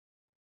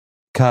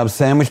Carbs,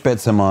 sandwich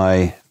bets are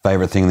my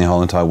favourite thing in the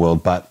whole entire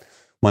world, but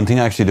one thing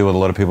I actually do with a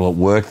lot of people at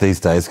work these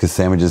days, because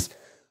sandwiches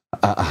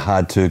are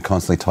hard to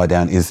constantly tie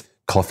down, is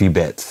coffee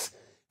bets.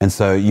 And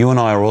so you and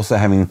I are also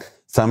having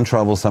some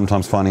trouble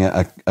sometimes finding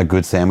a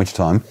good sandwich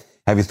time.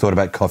 Have you thought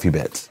about coffee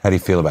bets? How do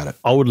you feel about it?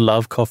 I would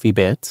love coffee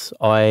bets.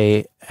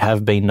 I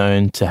have been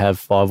known to have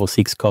 5 or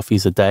 6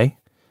 coffees a day.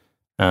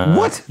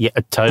 What? Yeah,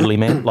 totally,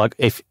 man. Like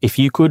if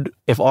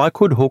I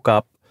could hook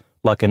up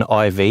like an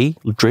IV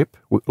drip,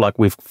 like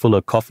with full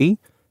of coffee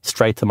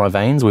straight to my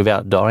veins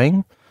without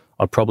dying,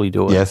 I'd probably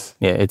do it. Yes.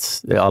 Yeah,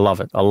 I love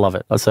it. I love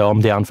it. So I'm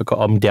down for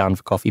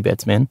coffee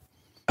bets, man.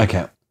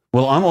 Okay.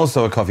 Well, I'm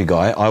also a coffee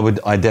guy.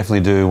 I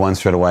definitely do one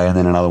straight away and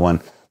then another one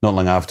not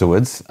long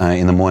afterwards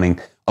in the morning.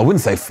 I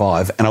wouldn't say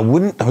 5, and I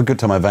wouldn't hook it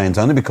to my veins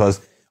only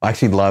because I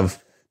actually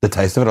love the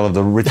taste of it. I love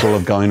the ritual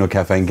of going to a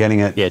cafe and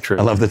getting it. Yeah, true.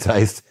 I love the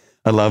taste.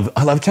 I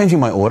love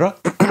changing my order.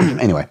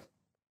 Anyway.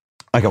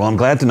 Okay, well, I'm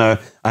glad to know.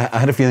 I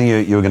had a feeling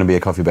you were going to be a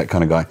coffee bet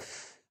kind of guy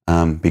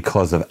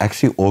because I've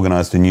actually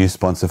organised a new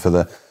sponsor for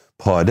the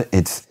pod.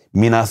 It's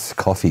Minas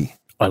Coffee.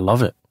 I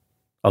love it.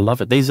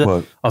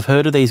 I've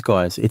heard of these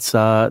guys. It's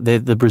they're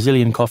the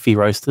Brazilian coffee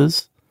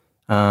roasters.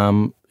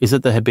 Is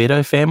it the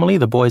Ribeiro family,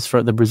 the boys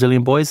for the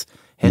Brazilian boys,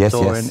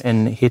 Hector yes.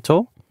 and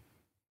Hito?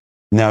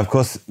 Now, of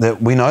course,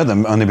 we know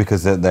them only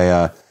because they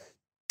are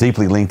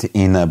deeply linked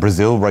in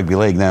Brazil Rugby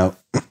League. Now,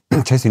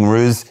 Chasing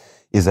Roos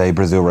is a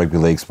Brazil Rugby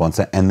League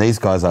sponsor, and these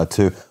guys are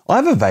too. I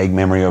have a vague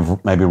memory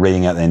of maybe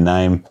reading out their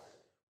name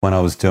when I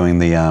was doing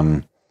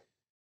the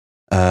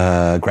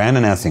grand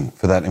announcing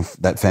for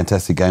that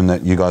fantastic game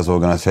that you guys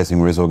organised,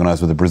 Chasing Roos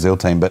organised with the Brazil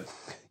team. But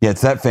yeah,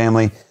 it's that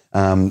family.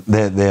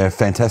 They're a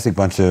fantastic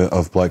bunch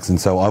of blokes, and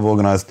so I've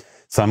organised.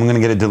 So I'm going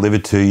to get it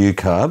delivered to you,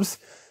 Carbs,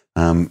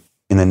 in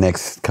the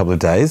next couple of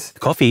days.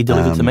 Coffee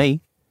delivered to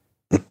me.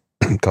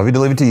 Coffee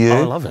delivered to you.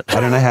 Oh, I love it.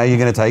 I don't know how you're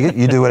going to take it.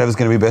 You do whatever's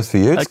going to be best for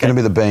you. It's going to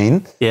be the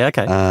bean. Yeah,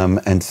 okay.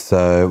 And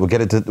so we'll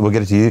get it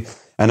to you.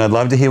 And I'd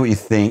love to hear what you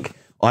think.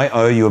 I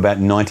owe you about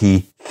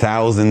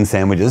 90,000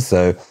 sandwiches.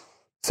 So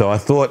I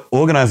thought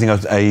organising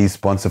a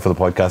sponsor for the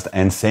podcast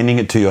and sending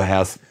it to your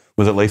house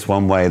was at least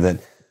one way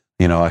that,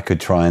 I could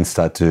try and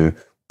start to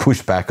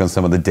push back on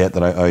some of the debt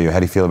that I owe you. How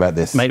do you feel about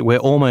this? Mate, we're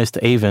almost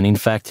even. In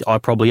fact, I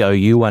probably owe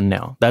you one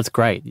now. That's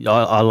great.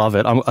 I love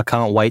it. I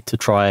can't wait to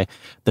try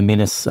the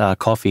Minas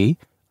coffee.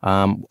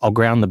 I'll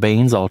ground the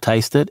beans, I'll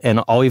taste it,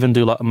 and I'll even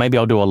do maybe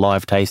I'll do a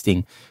live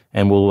tasting,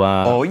 and we'll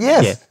oh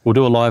yes, yeah, we'll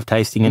do a live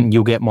tasting, and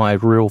you'll get my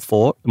real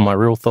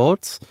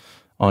thoughts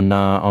on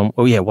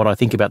what I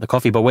think about the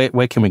coffee. But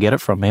where can we get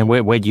it from, man?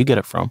 Where do you get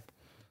it from?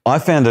 I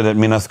found it at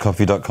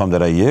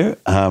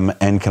minuscoffee.com.au,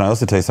 and can I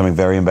also tell you something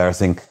very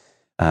embarrassing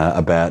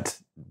about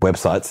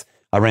websites?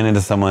 I ran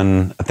into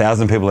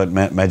 1,000 people at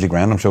Magic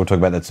Round. I'm sure we'll talk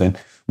about that soon.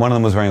 One of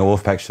them was wearing a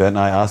Wolfpack shirt, and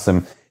I asked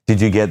them,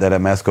 did you get that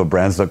at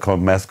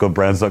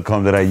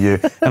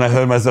mascotbrands.com.au? And I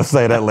heard myself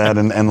say it out loud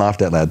and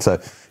laughed out loud. So,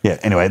 yeah,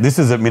 anyway, this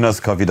is at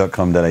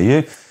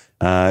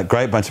minuscoffee.com.au.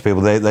 Great bunch of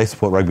people. They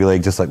support rugby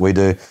league just like we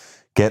do.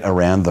 Get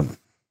around them.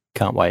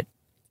 Can't wait.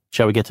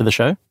 Shall we get to the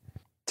show?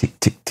 Tick,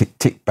 tick, tick,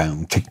 tick,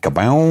 bow, tick,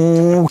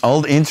 bow.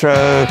 Old intro.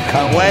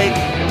 Can't wait.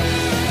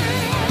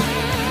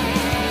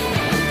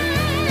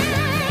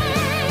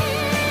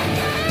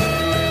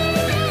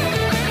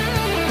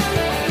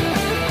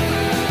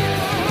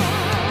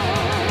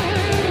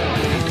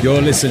 You're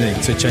listening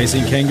to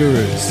Chasing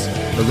Kangaroos,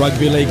 the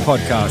rugby league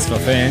podcast for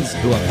fans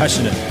who are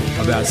passionate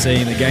about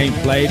seeing the game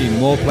played in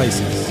more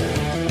places.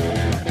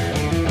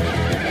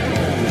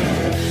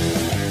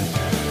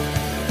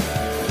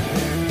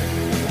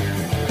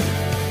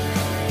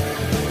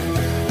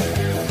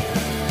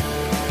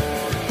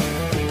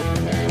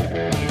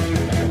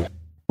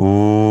 Ooh,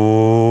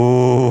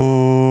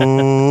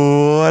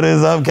 what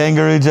is up,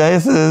 Kangaroo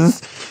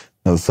Chasers?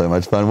 That was so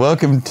much fun.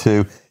 Welcome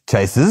to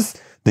Chasers,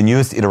 the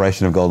newest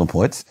iteration of Golden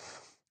Points.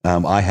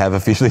 I have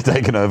officially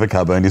taken over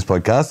Carboni's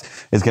podcast.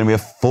 It's going to be a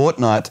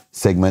fortnight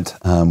segment,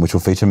 which will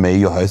feature me,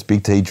 your host,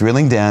 Big T,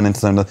 drilling down into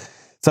some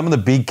of the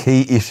big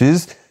key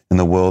issues in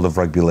the world of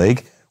rugby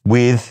league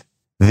with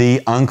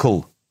the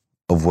uncle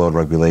of World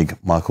Rugby League,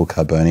 Michael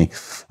Carboni.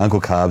 Uncle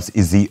Carbs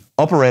is the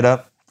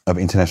operator of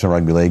International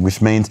Rugby League,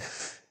 which means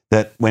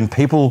that when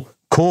people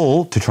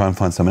call to try and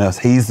find someone else,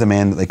 he's the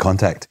man that they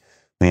contact.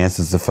 When he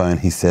answers the phone,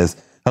 he says,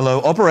 "Hello,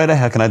 operator,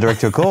 how can I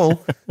direct your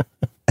call?"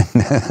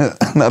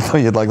 And I thought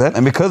you'd like that.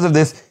 And because of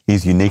this,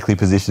 he's uniquely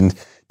positioned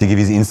to give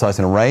his insights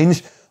in a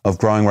range of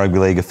growing rugby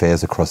league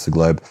affairs across the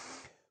globe.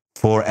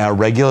 For our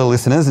regular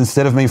listeners,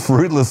 instead of me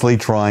fruitlessly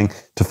trying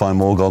to find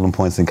more golden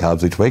points than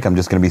Carbs each week, I'm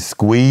just going to be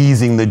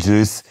squeezing the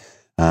juice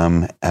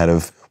out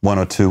of one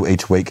or two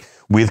each week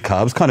with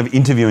Carbs, kind of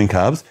interviewing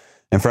Carbs.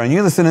 And for our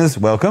new listeners,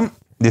 welcome.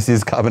 This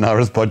is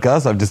Carbonara's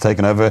podcast. I've just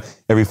taken over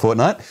every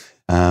fortnight.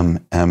 I'm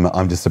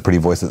just a pretty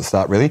voice at the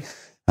start, really.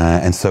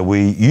 And so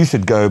you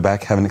should go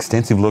back, have an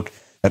extensive look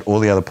at all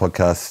the other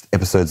podcast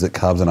episodes that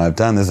Carbs and I have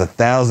done. There's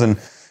 1,000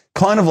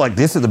 kind of like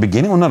this at the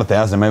beginning. Well, not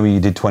 1,000. Maybe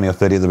you did 20 or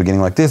 30 at the beginning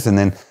like this. And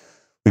then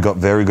we got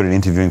very good at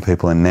interviewing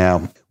people. And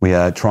now we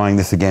are trying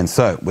this again.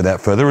 So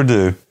without further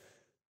ado,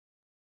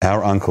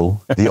 our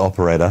uncle, the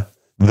operator,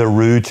 the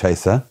Roo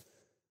Chaser,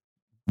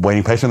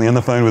 waiting patiently on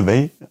the phone with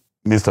me,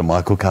 Mr.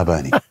 Michael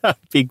Carboni.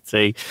 Big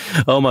T.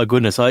 Oh my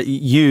goodness.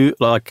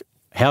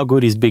 How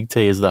good is Big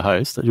T as the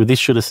host? This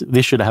should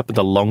have happened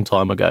a long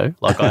time ago.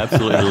 Like, I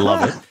absolutely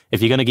love it.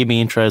 If you're going to give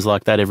me intros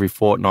like that every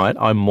fortnight,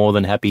 I'm more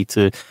than happy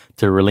to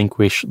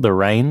relinquish the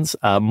reins.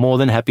 More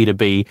than happy to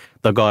be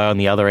the guy on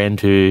the other end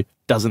who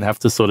doesn't have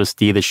to sort of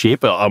steer the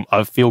ship.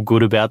 I feel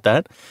good about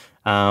that.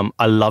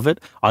 I love it.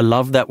 I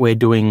love that we're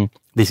doing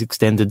this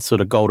extended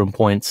sort of Golden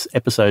Points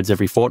episodes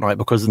every fortnight,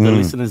 because the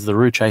listeners, the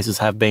Roo Chasers,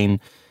 have been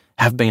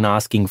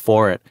asking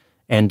for it.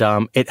 And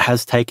it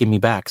has taken me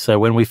back. So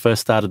when we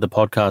first started the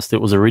podcast,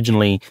 it was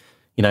originally,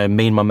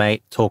 me and my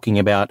mate talking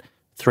about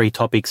 3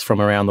 topics from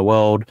around the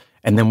world.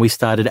 And then we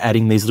started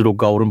adding these little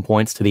golden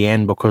points to the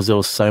end because there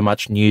was so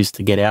much news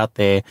to get out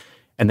there.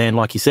 And then,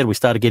 like you said, we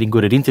started getting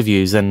good at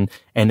interviews, and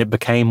it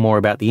became more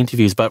about the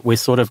interviews. But we're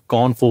sort of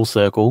gone full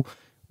circle.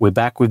 We're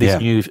back with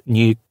this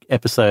new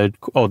episode,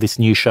 or this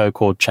new show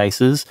called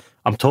Chasers.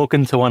 I'm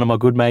talking to one of my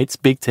good mates,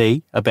 Big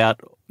T,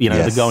 about,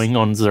 the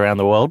going-ons around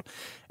the world.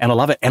 And I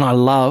love it. And I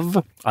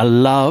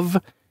love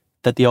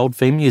that the old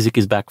theme music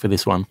is back for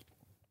this one.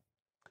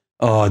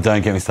 Oh,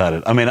 don't get me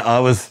started. I mean, I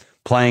was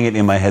playing it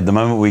in my head. The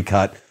moment we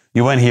cut,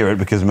 you won't hear it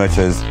because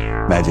Mercho's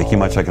magic. You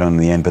might chuck it on in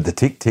the end, but the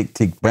tick, tick,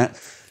 tick.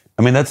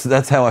 I mean,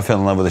 that's how I fell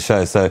in love with the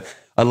show. So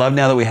I love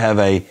now that we have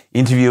a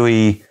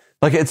interviewee,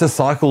 like it's a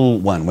cycle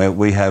one where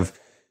we have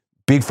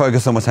big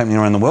focus on what's happening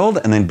around the world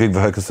and then big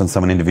focus on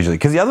someone individually.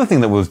 Because the other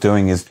thing that we was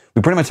doing is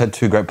we pretty much had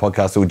 2 great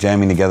podcasts that were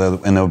jamming together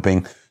and they were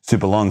being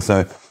super long.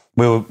 So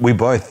we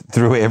both,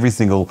 through every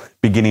single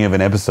beginning of an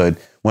episode,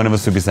 one of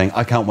us would be saying,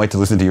 I can't wait to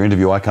listen to your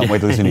interview. I can't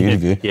wait to listen to your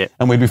interview. Yeah.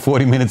 And we'd be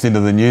 40 minutes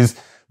into the news,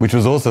 which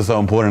was also so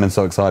important and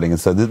so exciting. And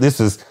so this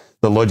is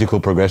the logical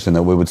progression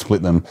that we would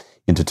split them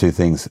into 2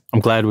 things. I'm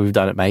glad we've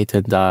done it, mate.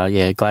 And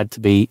glad to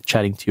be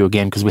chatting to you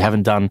again, because we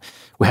haven't done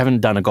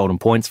a Golden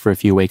Points for a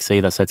few weeks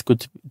either. So it's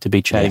good to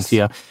be chatting to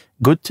you.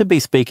 Good to be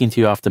speaking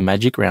to you after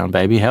Magic Round,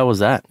 baby. How was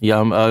that?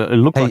 Yeah, it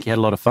looked like you had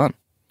a lot of fun.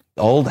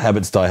 Old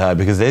habits die hard,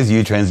 because there's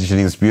you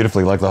transitioning this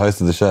beautifully like the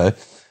host of the show.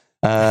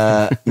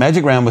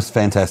 Magic Round was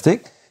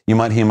fantastic. You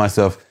might hear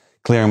myself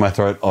clearing my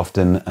throat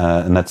often,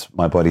 and that's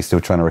my body still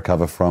trying to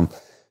recover from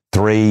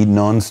 3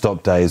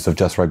 non-stop days of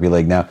just rugby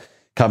league. Now,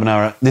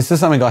 Carbonara, this is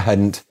something I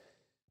hadn't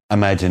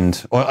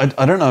imagined, or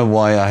I don't know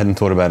why I hadn't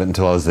thought about it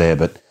until I was there,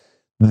 but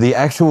the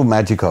actual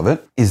magic of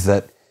it is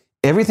that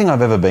everything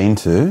I've ever been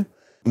to,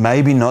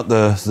 maybe not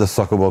the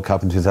Soccer World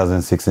Cup in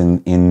 2006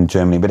 in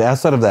Germany, but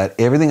outside of that,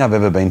 everything I've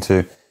ever been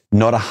to,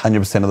 not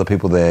 100% of the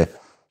people there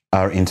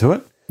are into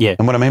it. Yeah.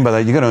 And what I mean by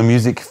that, you go to a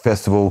music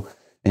festival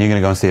and you're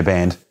going to go and see a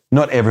band.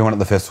 Not everyone at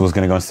the festival is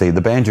going to go and see the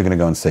band you're going to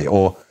go and see.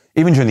 Or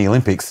even during the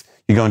Olympics,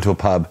 you go into a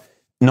pub,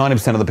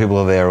 90% of the people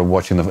are there are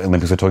watching the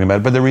Olympics, are talking about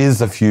it, but there is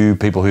a few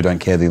people who don't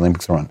care the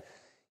Olympics are on.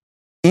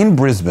 In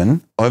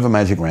Brisbane, over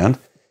Magic Round,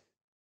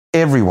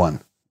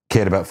 everyone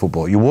cared about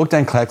football. You walk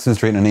down Claxton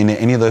Street and in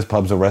any of those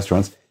pubs or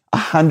restaurants,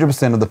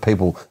 100% of the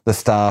people, the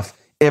staff,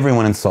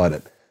 everyone inside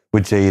it were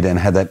G'd and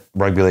had that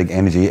rugby league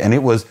energy. And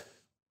it was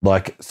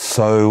like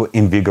so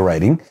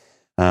invigorating.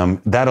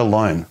 That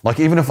alone, like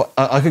even if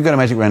I could go to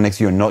Magic Round next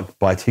year and not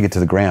buy a ticket to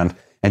the ground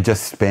and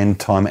just spend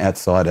time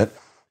outside it,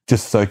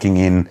 just soaking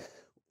in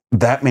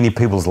that many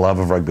people's love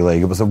of rugby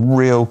league. It was a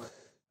real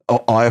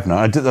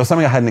eye-opener. There was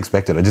something I hadn't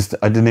expected.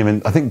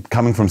 I think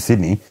coming from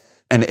Sydney,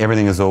 and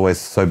everything is always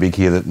so big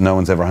here that no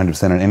one's ever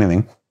 100% on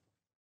anything,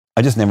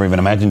 I just never even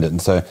imagined it.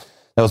 And so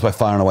that was by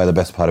far and away the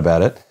best part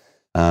about it.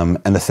 And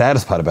the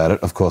saddest part about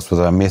it, of course, was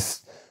I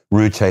missed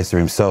Roo Chaser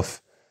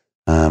himself,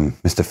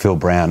 Mr. Phil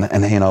Brown,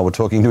 and he and I were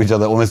talking to each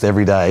other almost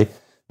every day,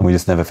 and we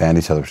just never found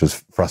each other, which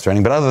was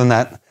frustrating. But other than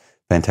that,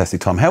 fantastic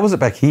time. How was it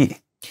back here?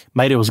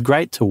 Mate, it was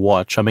great to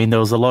watch. I mean, there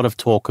was a lot of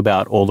talk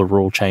about all the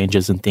rule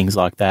changes and things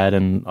like that,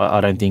 and I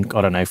don't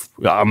know if,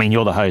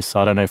 you're the host, so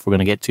I don't know if we're going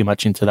to get too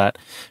much into that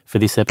for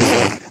this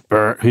episode.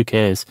 Who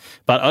cares?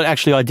 But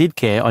I did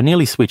care. I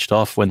nearly switched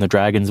off when the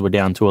Dragons were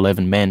down to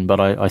 11 men, but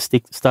I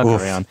stuck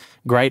around.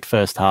 Great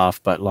first half,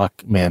 but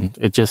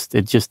it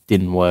just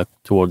didn't work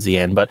towards the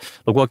end. But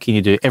look, what can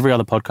you do? Every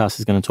other podcast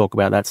is going to talk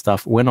about that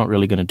stuff. We're not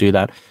really going to do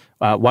that.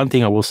 One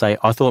thing I will say,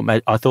 I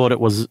thought it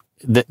was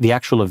the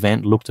actual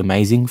event looked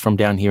amazing from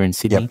down here in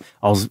Sydney. Yep.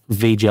 I was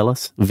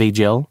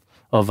VGel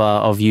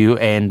of you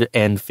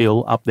and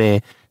Phil up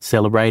there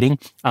celebrating.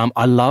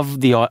 I love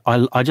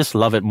I just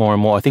love it more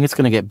and more. I think it's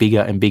going to get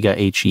bigger and bigger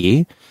each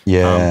year.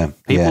 Yeah.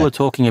 People are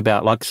talking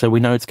about so we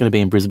know it's going to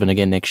be in Brisbane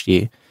again next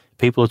year.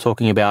 People are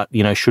talking about,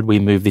 should we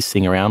move this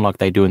thing around like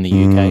they do in the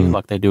UK,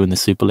 like they do in the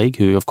Super League,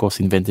 who of course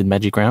invented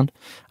Magic Round.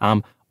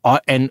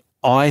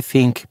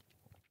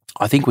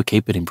 I think we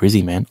keep it in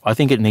Brizzy, man. I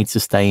think it needs to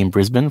stay in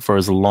Brisbane for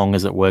as long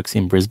as it works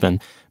in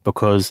Brisbane,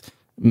 because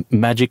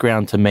Magic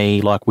Round to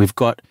me, like we've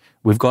got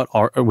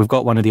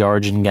one of the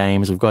Origin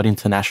games, we've got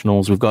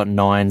internationals, we've got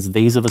nines.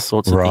 These are the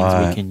sorts of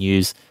things we can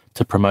use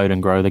to promote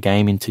and grow the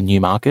game into new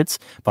markets.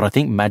 But I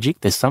think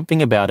Magic, there's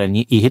something about it, and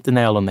you hit the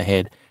nail on the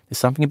head. There's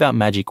something about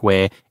Magic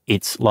where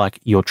it's like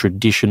your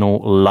traditional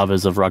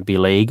lovers of rugby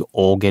league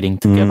all getting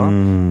together.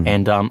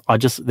 And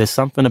there's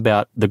something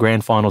about the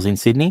grand finals in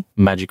Sydney,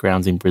 Magic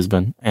rounds in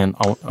Brisbane. And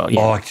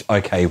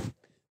okay.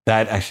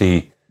 That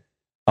actually,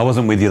 I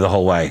wasn't with you the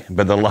whole way,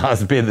 but the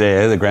last bit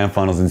there, the grand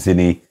finals in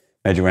Sydney,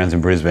 Magic rounds in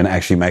Brisbane,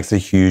 actually makes a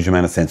huge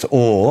amount of sense.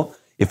 Or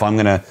if I'm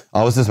I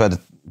was just about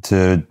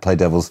to play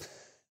devil's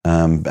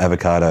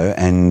avocado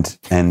and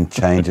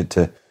change it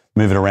to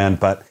move it around,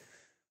 but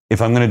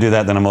if I'm going to do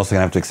that, then I'm also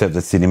going to have to accept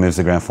that Sydney moves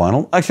the grand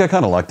final. Actually, I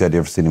kind of like the idea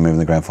of Sydney moving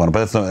the grand final,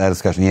 but that's not our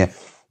discussion. Yeah.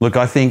 Look,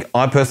 I think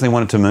I personally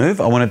want it to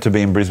move. I want it to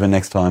be in Brisbane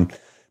next time,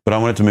 but I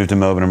want it to move to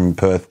Melbourne and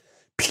Perth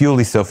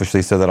purely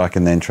selfishly so that I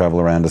can then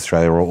travel around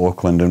Australia or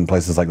Auckland and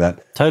places like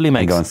that. Totally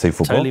makes and go and see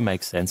football. Totally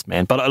makes sense,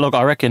 man. But look,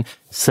 I reckon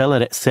sell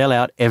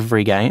out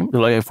every game.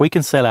 Like, if we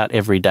can sell out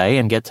every day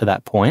and get to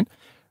that point,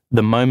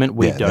 the moment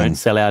we don't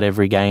sell out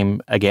every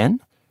game again,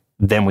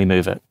 then we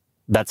move it.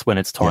 That's when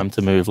it's time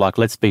to move. Like,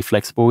 let's be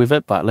flexible with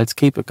it, but let's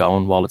keep it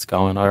going while it's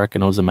going. I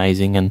reckon it was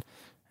amazing, and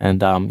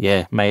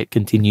may it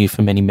continue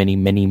for many, many,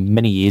 many,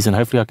 many years, and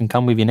hopefully I can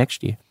come with you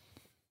next year.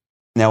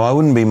 Now, I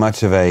wouldn't be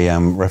much of a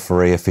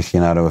referee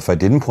aficionado if I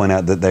didn't point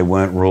out that they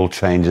weren't rule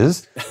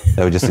changes.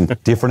 They were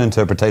just different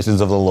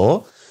interpretations of the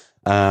law.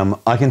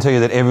 I can tell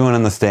you that everyone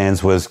in the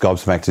stands was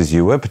gobsmacked as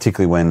you were,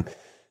 particularly when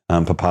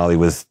Papali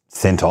was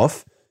sent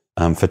off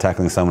for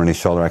tackling someone on his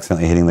shoulder,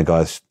 accidentally hitting the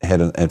guy's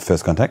head at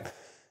first contact.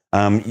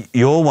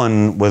 Your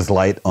one was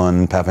late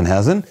on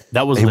Pappenhausen.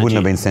 That was he legit. wouldn't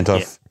have been sent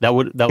off. Yeah, he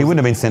wouldn't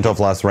have been sent off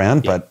last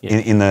round, but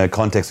in the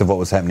context of what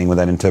was happening with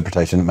that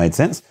interpretation, it made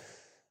sense.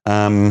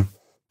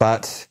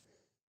 But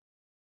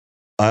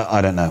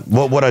I don't know.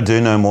 What I do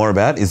know more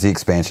about is the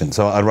expansion.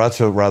 So I'd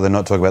rather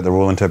not talk about the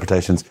rule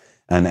interpretations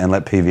and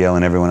let PVL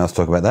and everyone else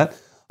talk about that.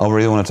 I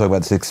really want to talk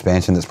about this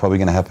expansion that's probably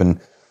going to happen,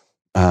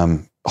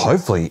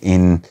 hopefully,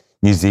 in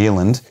New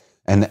Zealand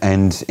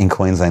and in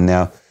Queensland.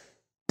 Now,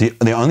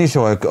 the only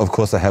issue, of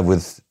course, I have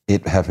with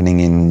it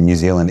happening in New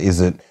Zealand is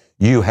that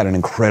you had an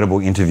incredible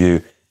interview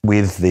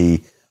with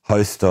the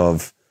host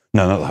of,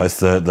 no, not the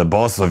host, the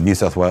boss of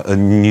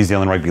New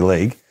Zealand Rugby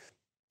League.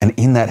 And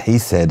in that, he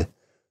said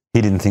he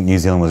didn't think New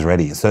Zealand was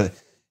ready. So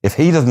if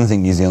he doesn't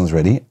think New Zealand's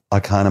ready, I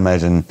can't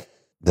imagine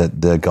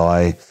that the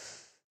guy,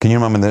 can you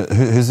remember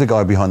who's the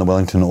guy behind the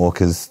Wellington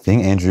Orcas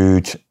thing?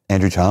 Andrew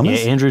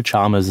Chalmers? Yeah, Andrew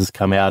Chalmers has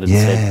come out and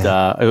said...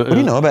 what do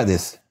you know about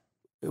this?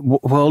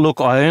 Well,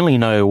 look, I only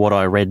know what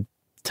I read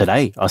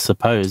today, I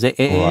suppose.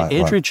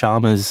 Andrew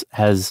Chalmers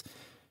has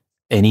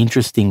an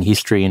interesting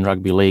history in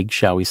rugby league,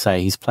 shall we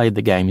say. He's played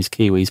the game. He's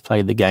Kiwi. He's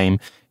played the game.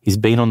 He's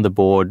been on the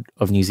board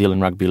of New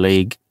Zealand Rugby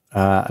League.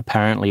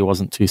 Apparently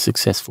wasn't too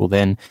successful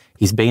then.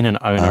 He's been an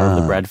owner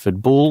of the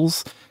Bradford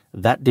Bulls.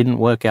 That didn't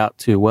work out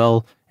too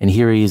well. And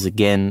here he is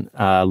again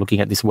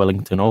looking at this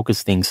Wellington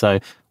Orcas thing. So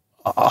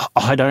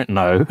I don't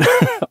know.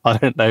 I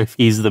don't know if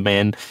he's the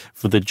man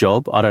for the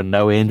job. I don't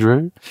know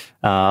Andrew.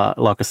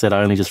 Like I said,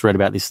 I only just read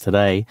about this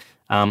today.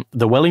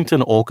 The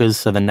Wellington Orcas,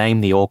 so the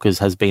name the Orcas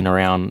has been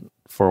around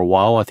for a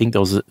while. I think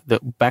there was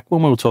back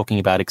when we were talking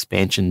about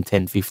expansion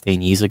 10,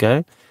 15 years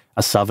ago,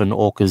 a Southern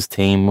Orcas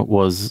team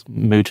was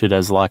mooted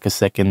as like a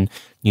second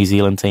New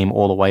Zealand team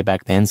all the way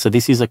back then. So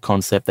this is a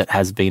concept that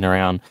has been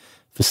around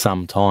for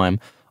some time.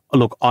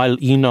 Look, I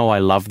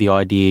love the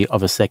idea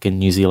of a second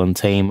New Zealand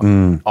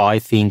team. I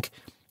think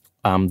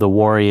the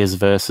Warriors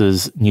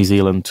versus New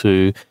Zealand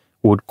 2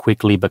 would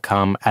quickly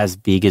become as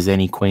big as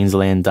any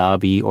Queensland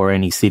derby or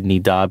any Sydney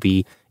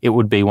derby. It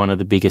would be one of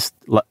the biggest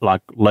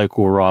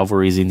local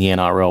rivalries in the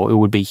NRL. It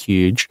would be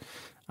huge.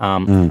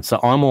 So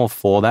I'm all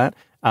for that.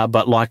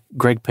 But like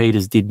Greg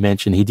Peters did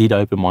mention, he did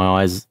open my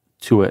eyes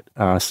to it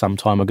some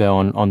time ago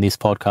on this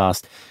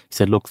podcast. He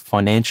said, look,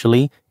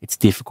 financially, it's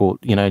difficult.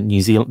 You know,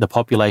 New Zealand, the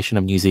population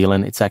of New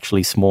Zealand, it's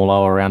actually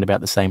smaller, around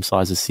about the same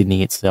size as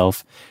Sydney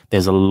itself.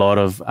 There's a lot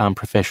of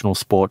professional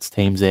sports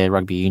teams there,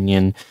 rugby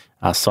union,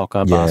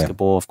 soccer,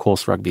 basketball, of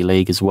course, rugby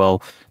league as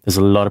well. There's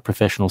a lot of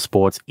professional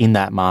sports in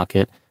that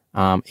market.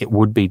 It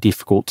would be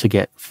difficult to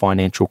get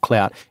financial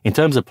clout. In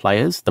terms of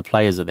players, the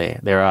players are there.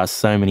 There are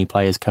so many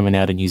players coming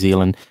out of New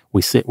Zealand.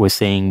 We're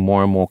seeing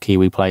more and more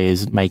Kiwi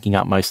players making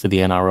up most of the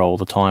NRL all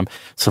the time.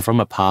 So from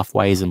a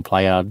pathways and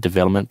player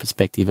development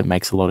perspective, it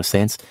makes a lot of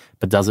sense.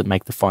 But does it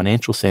make the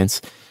financial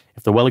sense?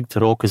 If the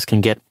Wellington Orcas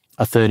can get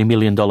a $30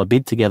 million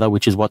bid together,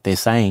 which is what they're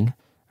saying,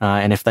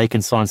 and if they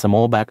can sign some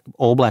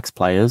All Blacks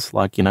players,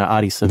 like, you know,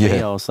 Artie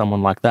Sevilla or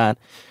someone like that,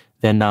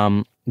 then,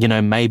 you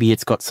know, maybe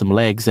it's got some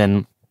legs.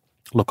 And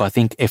look, I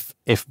think if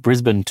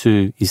Brisbane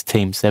 2 is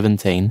Team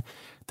 17,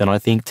 then I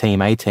think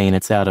Team 18,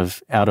 it's out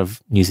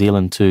of New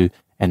Zealand 2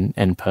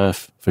 and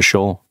Perth for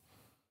sure.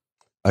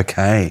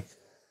 Okay.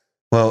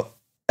 Well,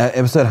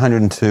 episode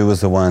 102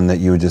 was the one that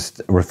you were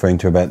just referring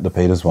to about the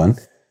Peters one.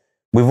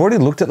 We've already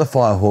looked at the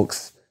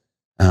Firehawks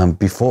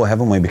before,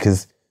 haven't we?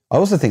 Because I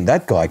also think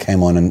that guy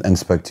came on and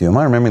spoke to you. Am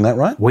I remembering that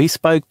right? We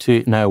spoke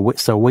to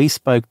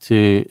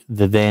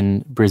the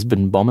then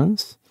Brisbane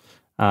Bombers.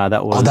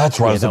 That was that's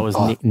right. that was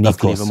of Nick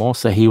course. Livermore.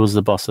 So he was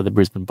the boss of the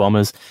Brisbane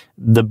Bombers.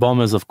 The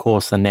Bombers, of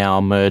course, are now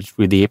merged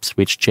with the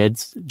Ipswich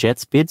Jets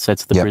bid. So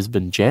it's the Yep.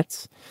 Brisbane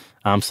Jets.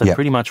 So Yep.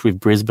 pretty much with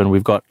Brisbane,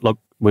 we've got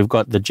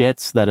the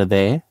Jets that are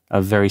there, a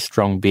very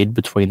strong bid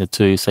between the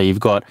two. So you've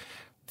got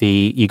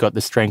the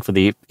strength of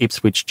the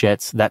Ipswich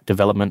Jets, that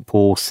development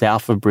pool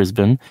south of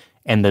Brisbane,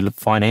 and the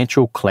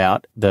financial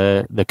clout,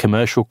 the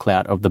commercial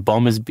clout of the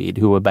Bombers bid,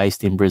 who are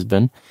based in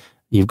Brisbane.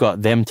 You've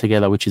got them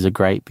together, which is a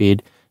great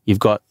bid. You've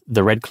got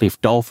the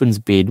Redcliffe Dolphins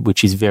bid,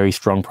 which is very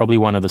strong, probably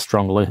one of the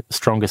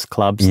strongest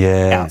clubs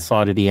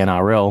outside of the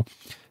NRL.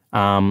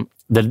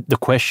 The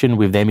question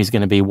with them is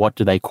going to be, what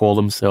do they call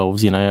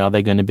themselves? You know, are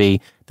they going to be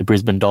the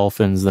Brisbane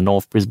Dolphins, the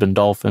North Brisbane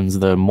Dolphins,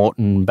 the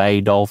Moreton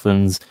Bay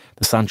Dolphins,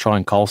 the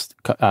Sunshine Coast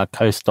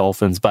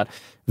Dolphins? But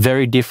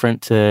very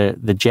different to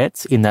the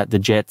Jets in that the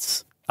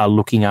Jets are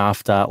looking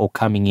after or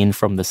coming in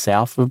from the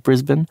south of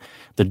Brisbane.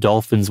 The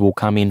Dolphins will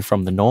come in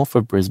from the north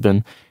of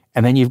Brisbane.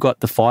 And then you've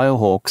got the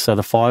Firehawks. So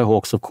the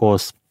Firehawks, of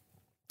course,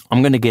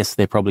 I'm going to guess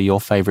they're probably your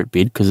favourite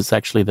bid because it's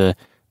actually the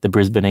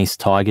Brisbane East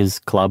Tigers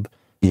club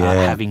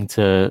having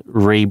to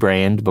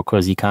rebrand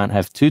because you can't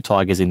have two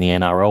Tigers in the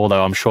NRL,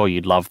 although I'm sure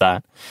you'd love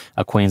that,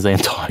 a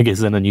Queensland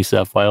Tigers and a New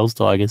South Wales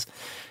Tigers.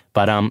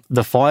 But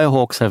the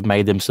Firehawks have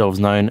made themselves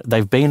known.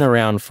 They've been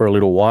around for a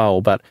little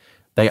while, but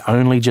they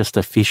only just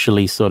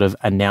officially sort of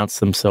announced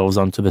themselves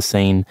onto the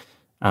scene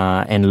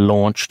and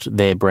launched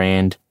their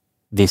brand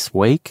this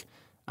week.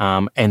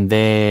 And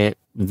their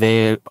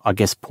I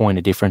guess point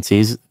of difference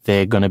is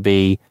they're going to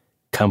be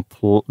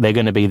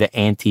the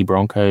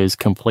anti-Broncos,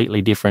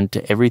 completely different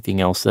to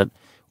everything else that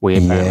we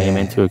apparently are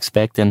meant to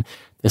expect. And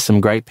there's some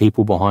great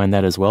people behind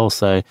that as well.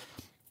 So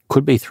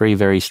could be three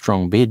very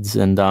strong bids.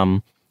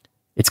 And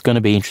it's going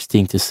to be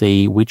interesting to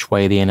see which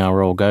way the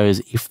NRL goes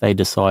if they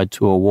decide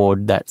to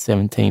award that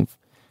 17th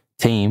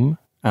team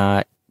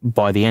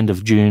by the end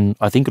of June.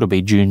 I think it'll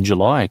be June,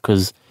 July,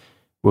 because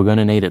we're going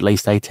to need at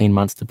least 18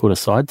 months to put a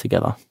side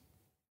together.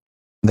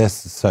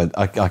 It's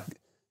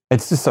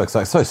just so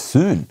exciting, so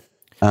soon.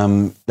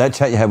 That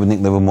chat you had with Nick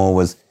Livermore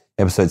was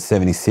episode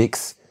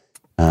 76.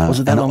 Was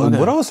it that long ago?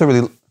 What I also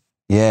really,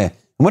 and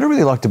what I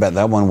really liked about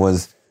that one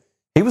was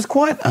he was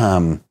quite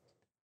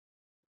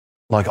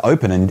like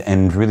open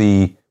and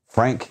really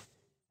frank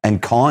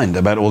and kind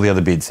about all the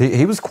other bids.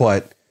 He was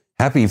quite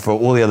happy for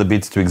all the other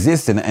bids to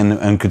exist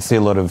and could see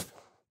a lot of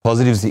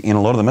positives in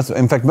a lot of them.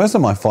 In fact, most of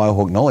my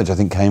Firehawk knowledge, I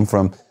think, came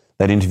from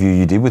that interview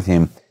you did with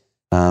him.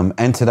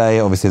 And today,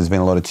 obviously, there's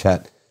been a lot of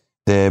chat.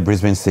 The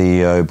Brisbane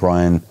CEO,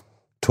 Brian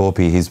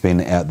Torpey, he's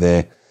been out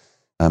there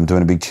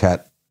doing a big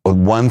chat.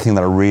 One thing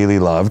that I really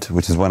loved,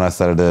 which is when I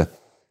started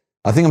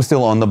I think I'm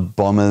still on the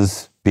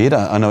Bombers bid.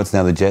 I know it's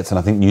now the Jets, and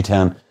I think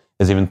Newtown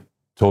has even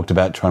talked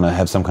about trying to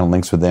have some kind of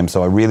links with them.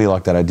 So I really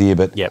like that idea.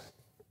 But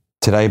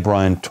today,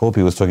 Brian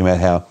Torpey was talking about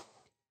how,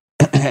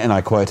 and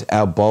I quote,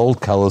 "Our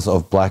bold colours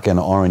of black and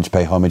orange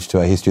pay homage to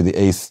our history of the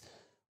East,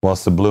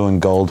 whilst the blue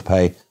and gold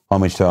pay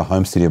homage to our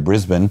home city of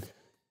Brisbane."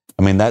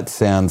 I mean, that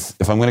sounds,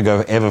 if I'm going to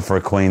go ever for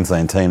a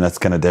Queensland team, that's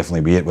going to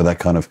definitely be it, with that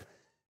kind of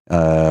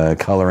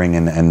colouring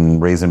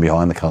and reason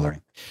behind the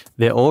colouring.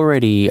 They're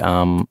already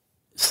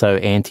so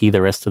anti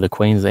the rest of the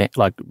Queensland,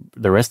 like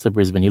the rest of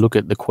Brisbane. You look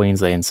at the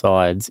Queensland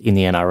sides in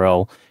the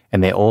NRL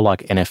and they're all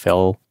like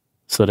NFL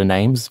sort of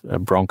names,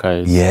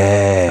 Broncos,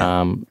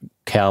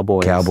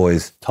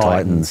 Cowboys,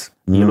 Titans.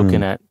 You're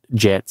looking at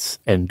Jets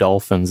and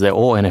Dolphins. They're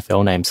all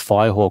NFL names.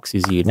 Firehawks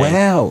is unique.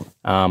 Wow.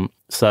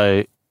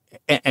 So,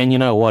 and you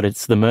know what?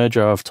 It's the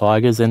merger of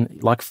Tigers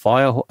and like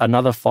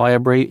another fire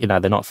breathing. You know,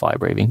 they're not fire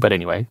breathing, but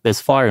anyway,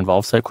 there's fire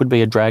involved. So it could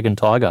be a Dragon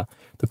Tiger.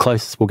 The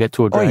closest we'll get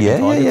to a Dragon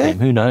Tiger team.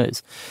 Who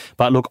knows?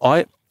 But look,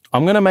 I'm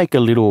going to make a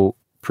little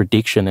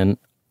prediction, and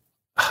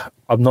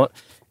I'm not.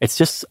 It's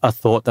just a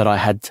thought that I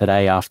had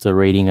today after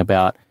reading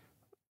about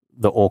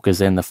the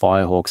Orcas and the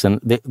Firehawks. And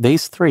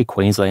these three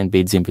Queensland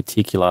bids in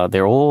particular,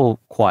 they're all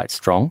quite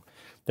strong.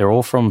 They're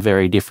all from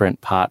very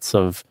different parts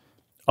of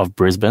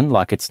Brisbane.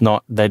 Like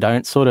they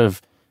don't sort of,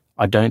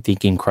 I don't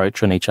think,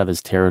 encroach on each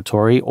other's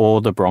territory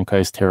or the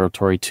Broncos'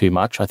 territory too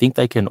much. I think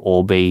they can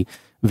all be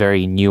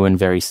very new and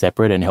very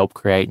separate and help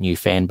create new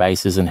fan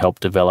bases and help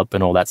develop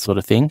and all that sort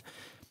of thing.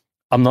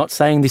 I'm not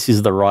saying this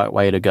is the right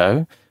way to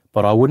go,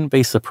 but I wouldn't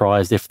be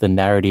surprised if the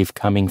narrative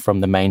coming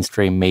from the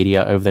mainstream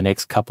media over the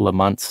next couple of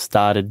months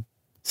started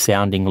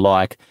sounding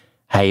like,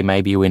 hey,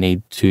 maybe we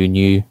need two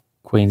new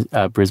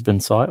Brisbane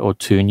side or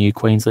two new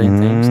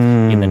Queensland teams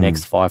in the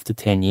next 5 to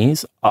 10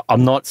 years.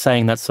 I'm not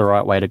saying that's the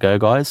right way to go,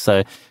 guys.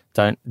 So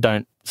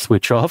don't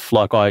switch off.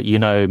 Like you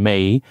know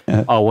me,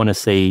 I want to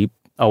see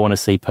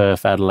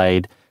Perth,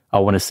 Adelaide. I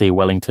want to see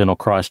Wellington or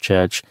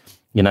Christchurch.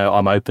 You know,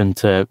 I'm open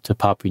to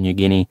Papua New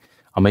Guinea.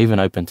 I'm even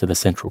open to the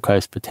Central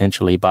Coast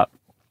potentially, but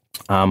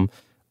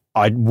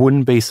I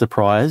wouldn't be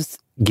surprised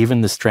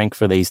given the strength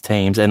for these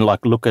teams. And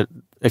like,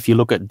 if you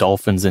look at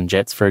Dolphins and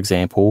Jets, for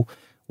example,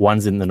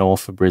 one's in the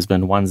north of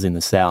Brisbane, one's in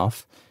the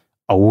south.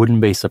 I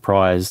wouldn't be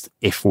surprised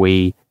if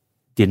we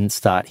didn't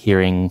start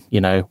hearing,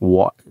 you know,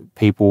 what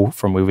people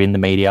from within the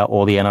media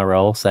or the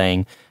NRL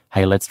saying,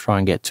 hey, let's try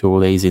and get 2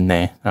 of these in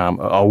there.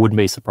 I wouldn't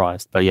be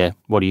surprised. But yeah,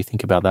 what do you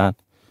think about that?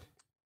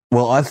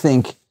 Well, I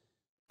think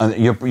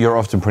you're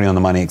often pretty on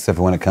the money, except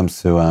for when it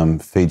comes to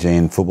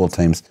Fijian football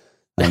teams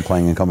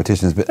playing in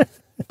competitions. But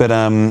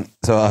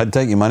so I'd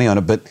take your money on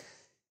it. But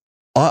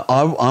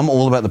I'm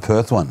all about the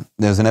Perth one.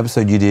 There's an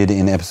episode you did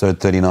in episode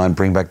 39,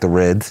 Bring Back the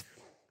Reds.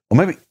 Or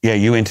maybe, yeah,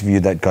 you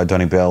interviewed that guy,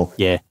 Donny Bell.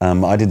 Yeah.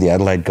 I did the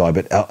Adelaide guy.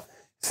 But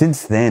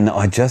since then,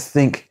 I just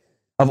think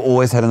I've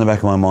always had in the back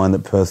of my mind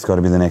that Perth's got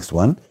to be the next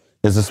one.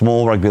 There's a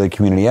small rugby league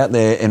community out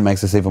there. It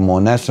makes us even more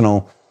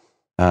national.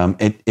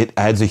 It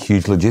adds a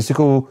huge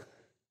logistical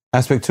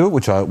aspect to it,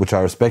 which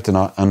I respect, and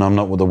I'm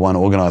not the one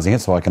organising it,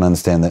 so I can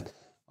understand that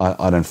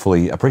I don't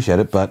fully appreciate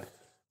it. But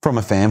from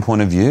a fan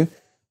point of view,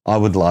 I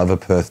would love a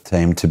Perth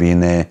team to be in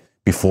there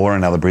before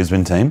another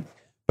Brisbane team.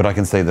 But I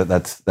can see that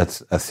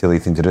that's a silly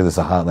thing to do. There's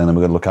a heartland that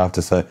we've got to look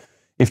after. So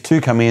if 2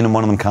 come in and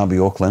one of them can't be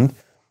Auckland,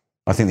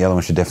 I think the other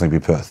one should definitely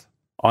be Perth.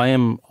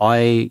 I'm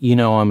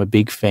a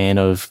big fan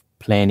of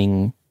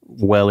planning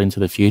well into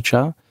the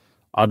future.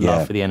 I'd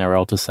love for the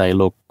NRL to say,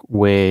 look,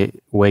 we're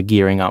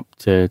gearing up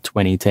to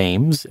 20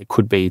 teams. It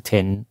could be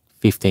 10,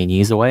 15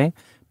 years away,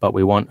 but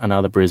we want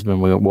another Brisbane,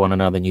 we want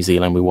another New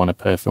Zealand, we want a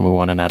Perth, and we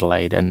want an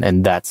Adelaide,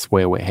 and that's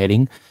where we're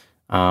heading.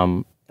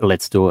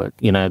 Let's do it.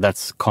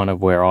 That's kind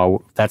of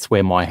that's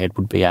where my head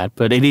would be at.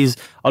 But it is,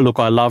 look,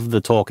 I love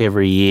the talk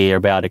every year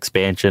about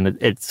expansion.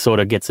 It sort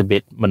of gets a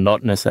bit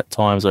monotonous at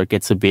times, or it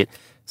gets a bit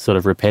sort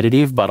of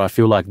repetitive, but I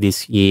feel like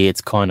this year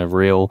it's kind of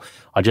real.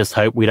 I just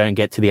hope we don't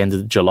get to the end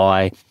of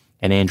July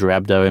and Andrew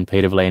Abdo and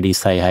Peter V'landys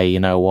say, hey, you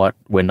know what,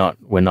 we're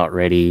not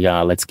ready.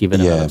 Let's give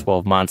it another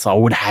 12 months. I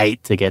would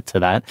hate to get to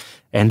that.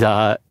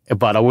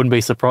 But I wouldn't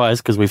be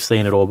surprised because we've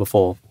seen it all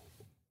before.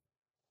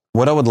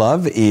 What I would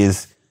love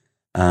is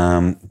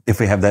if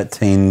we have that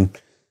team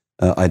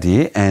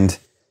idea and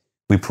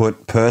we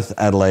put Perth,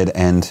 Adelaide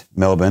and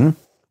Melbourne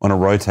on a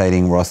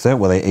rotating roster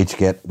where they each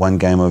get 1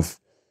 game of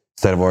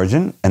State of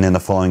Origin, and then the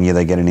following year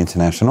they get an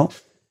international.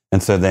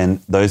 And so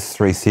then those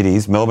 3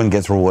 cities, Melbourne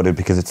gets rewarded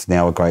because it's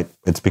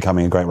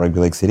becoming a great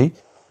rugby league city.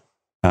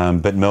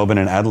 But Melbourne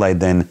and Adelaide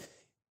then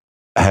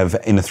have,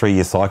 in a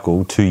 3-year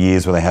cycle, 2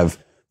 years where they have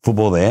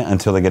football there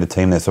until they get a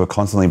team there. So we're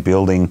constantly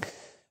building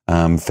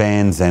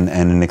fans and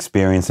an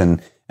experience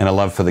and a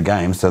love for the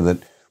game, so that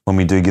when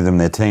we do give them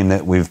their team,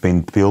 that we've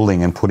been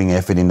building and putting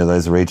effort into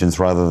those regions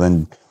rather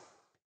than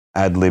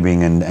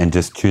ad-libbing and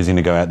just choosing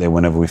to go out there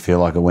whenever we feel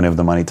like it, whenever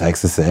the money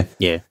takes us there.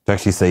 Yeah. To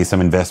actually see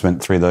some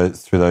investment through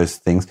those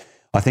things.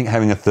 I think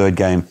having a 3rd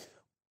game,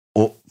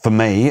 or for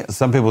me,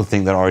 some people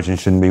think that Origin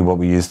shouldn't be what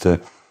we use to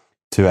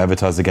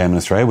advertise the game in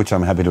Australia, which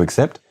I'm happy to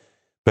accept.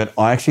 But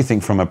I actually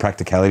think from a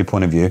practicality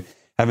point of view,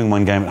 having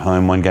 1 game at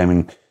home, 1 game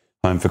in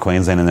home for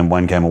Queensland, and then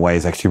 1 game away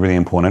is actually a really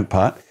important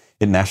part.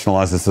 It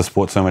nationalises the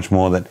sport so much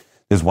more that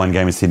there's 1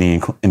 game in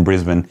Sydney in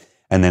Brisbane,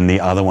 and then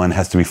the other one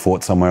has to be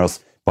fought somewhere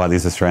else by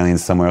these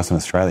Australians somewhere else in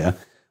Australia.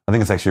 I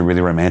think it's actually a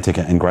really romantic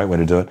and great way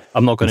to do it.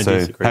 I'm not going to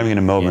disagree. Having it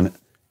in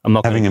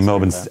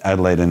Melbourne,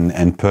 Adelaide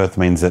and Perth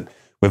means that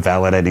we're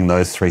validating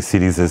those 3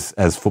 cities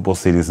as football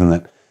cities, and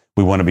that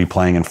we want to be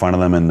playing in front of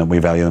them and that we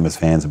value them as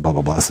fans and blah,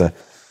 blah, blah. So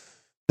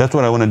that's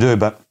what I want to do.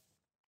 But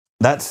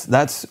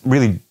that's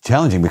really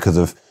challenging because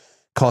of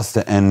cost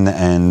and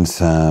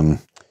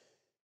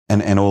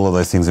all of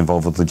those things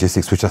involved with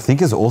logistics, which I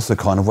think is also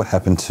kind of what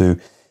happened to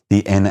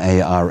the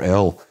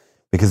NARL,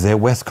 because their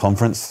West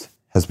Conference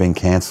has been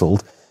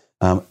cancelled.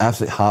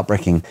 Absolutely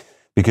heartbreaking,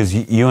 because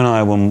you and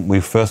I, when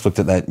we first looked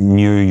at that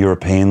new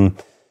European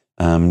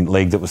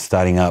league that was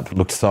starting up,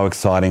 looked so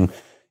exciting.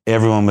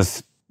 Everyone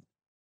was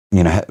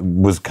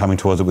coming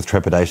towards it with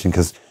trepidation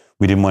because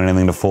we didn't want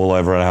anything to fall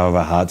over and have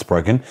our hearts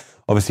broken.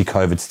 Obviously,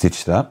 COVID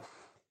stitched it up.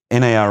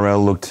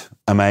 NARL looked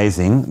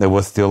amazing. There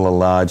was still a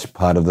large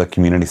part of the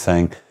community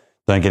saying,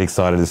 don't get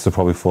excited, this will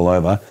probably fall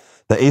over.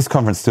 The East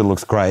Conference still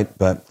looks great,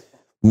 but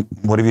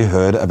what have you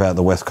heard about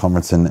the West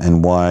Conference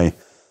and why,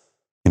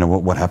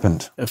 what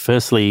happened?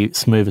 Firstly,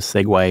 smoothest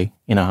segue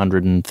in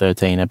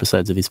 113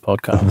 episodes of this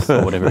podcast,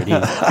 or whatever it is.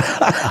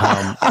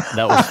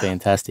 That was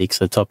fantastic.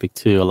 So topic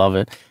 2, I love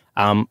it.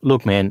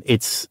 Look, man,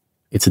 it's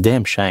a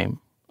damn shame.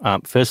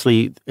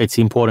 Firstly, it's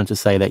important to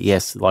say that,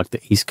 yes, like the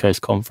East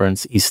Coast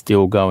Conference is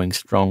still going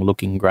strong,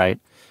 looking great.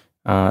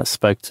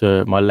 Spoke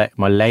to my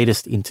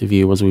latest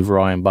interview was with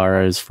Ryan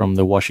Burrows from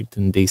the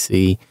Washington,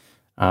 D.C.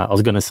 I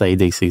was going to say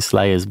D.C.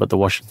 Slayers, but the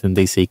Washington,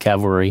 D.C.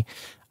 Cavalry.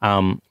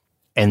 And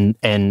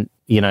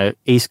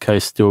East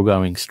Coast still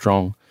going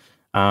strong.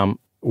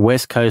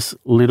 West Coast, a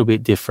little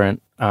bit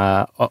different.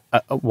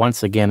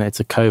 Once again, it's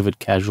a COVID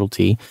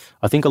casualty.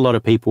 I think a lot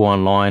of people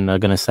online are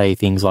going to say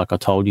things like, I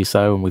told you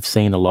so, and we've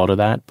seen a lot of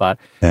that. But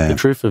the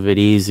truth of it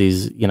is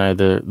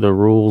the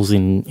rules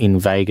in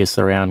Vegas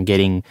around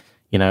getting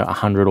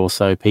 100 or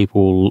so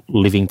people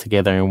living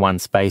together in one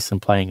space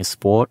and playing a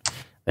sport,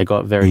 they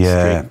got very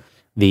strict.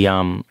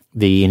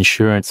 The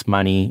insurance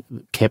money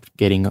kept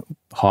getting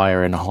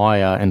higher and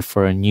higher, and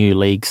for a new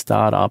league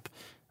startup,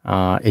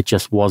 it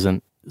just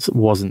wasn't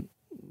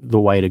the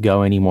way to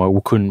go anymore.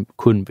 It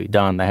couldn't be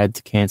done. They had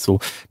to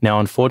cancel. Now,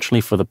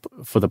 unfortunately for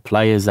the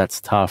players, that's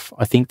tough.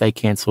 I think they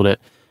cancelled it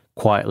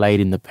quite late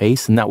in the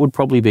piece, and that would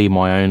probably be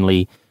my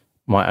only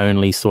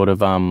sort of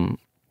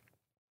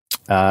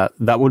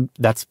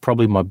that's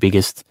probably my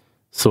biggest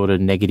sort of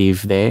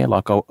negative there.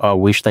 Like I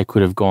wish they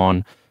could have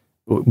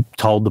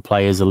told the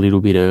players a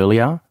little bit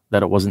earlier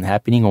that it wasn't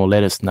happening, or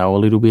let us know a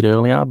little bit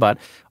earlier. But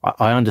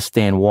I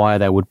understand why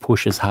they would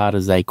push as hard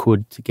as they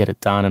could to get it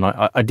done. And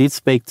I did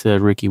speak to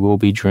Ricky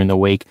Wilby during the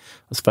week.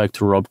 I spoke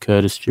to Rob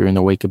Curtis during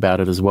the week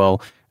about it as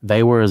well.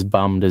 They were as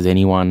bummed as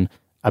anyone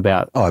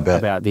about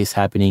this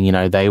happening. You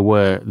know, they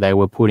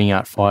were putting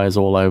out fires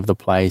all over the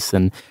place,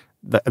 and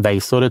they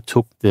sort of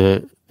took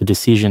the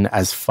decision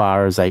as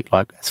far as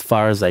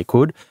they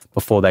could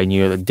before they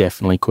knew it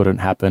definitely couldn't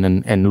happen.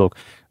 And look,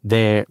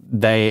 they're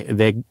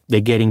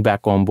getting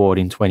back on board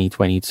in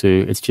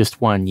 2022. It's just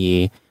 1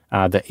 year.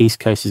 The East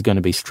Coast is going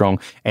to be strong.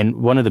 And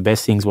one of the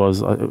best things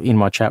was in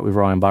my chat with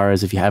Ryan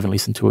Burrows, if you haven't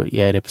listened to it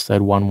yet,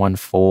 episode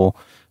 114,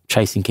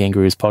 Chasing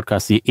Kangaroos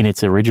podcast, in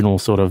its original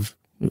sort of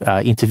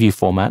interview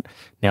format,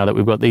 now that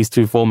we've got these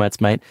two formats,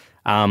 mate,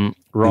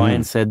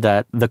 Ryan said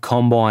that the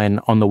combine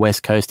on the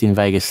West Coast in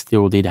Vegas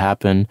still did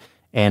happen,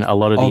 and a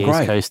lot of the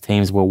East Coast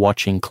teams were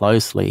watching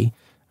closely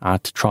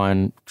to try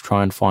and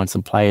find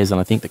some players, and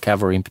I think the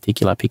Cavalry in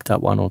particular picked up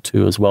one or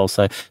two as well.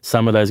 So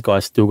some of those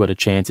guys still got a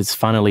chance. It's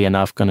funnily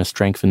enough going to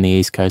strengthen the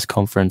East Coast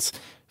Conference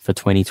for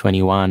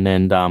 2021,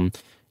 and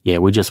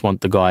we just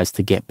want the guys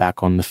to get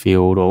back on the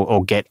field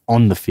or get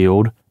on the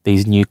field.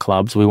 These new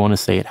clubs, we want to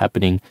see it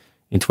happening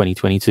in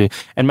 2022.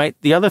 And mate,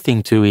 the other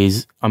thing too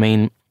is, I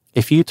mean,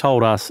 if you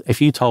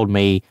told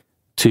me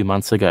 2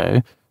 months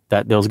ago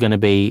that there was going to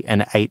be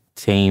an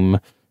 8-team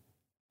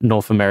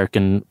North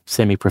American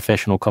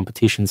semi-professional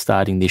competition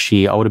starting this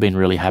year, I would have been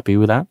really happy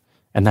with that.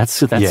 And that's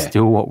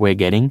still what we're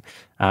getting.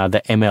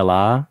 The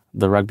MLR,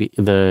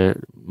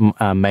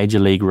 the Major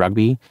League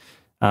Rugby,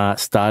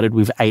 started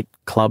with 8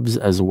 clubs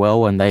as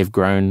well, and they've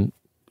grown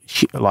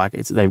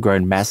they've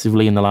grown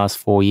massively in the last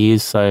 4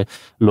 years. So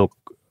look,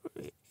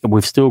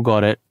 we've still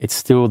got it. It's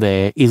still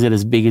there. Is it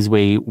as big as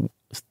we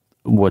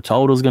were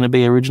told it was going to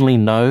be originally?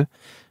 No.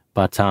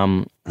 But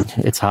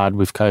it's hard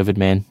with COVID,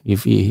 man.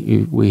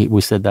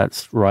 We said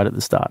that right at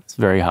the start. It's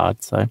very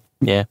hard. So,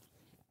 yeah.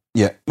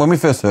 Yeah. When we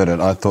first heard it,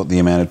 I thought the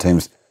amount of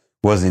teams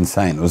was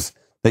insane. It was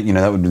that,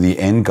 that would be the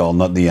end goal,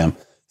 not the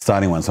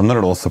starting one. So I'm not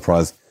at all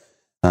surprised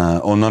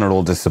or not at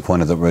all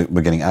disappointed that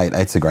we're getting 8.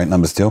 8's a great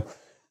number still.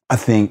 I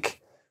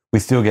think we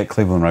still get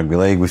Cleveland Rugby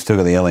League. We've still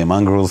got the LA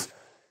Mongrels.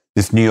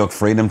 This New York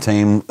Freedom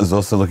team is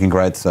also looking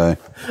great. So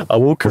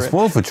we're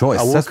spoiled for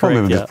choice. That's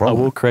probably the biggest problem.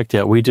 I will correct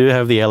you. We do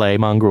have the LA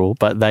Mongrel,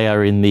 but they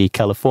are in the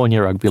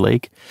California Rugby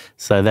League.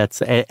 So that's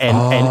they're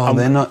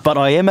not. But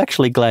I am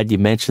actually glad you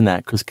mentioned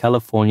that, because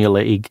California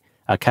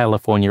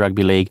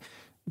Rugby League,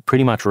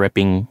 pretty much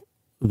repping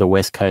the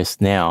West Coast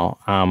now.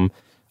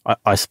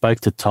 I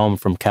spoke to Tom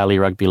from Cali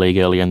Rugby League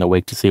earlier in the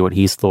week to see what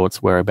his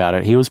thoughts were about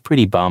it. He was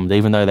pretty bummed,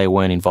 even though they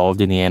weren't involved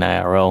in the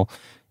NARL.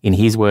 In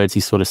his words,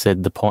 he sort of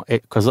said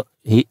because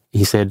he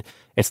said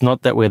it's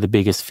not that we're the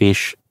biggest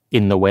fish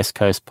in the West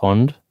Coast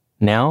pond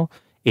now,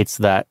 it's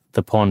that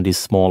the pond is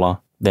smaller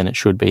than it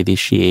should be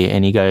this year.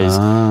 And he goes,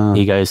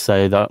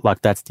 so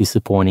that's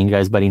disappointing. He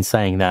goes, but in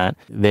saying that,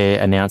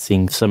 they're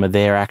announcing some of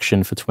their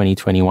action for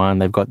 2021.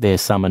 They've got their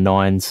Summer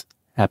Nines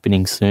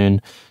happening soon.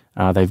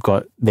 They've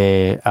got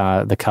their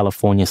the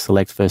California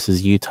Select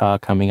versus Utah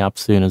coming up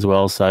soon as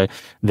well. So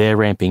they're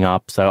ramping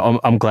up. So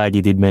I'm glad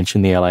you did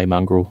mention the LA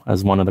Mongrel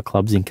as one of the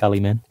clubs in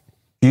Cali, man.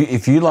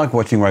 If you like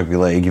watching rugby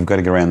league, you've got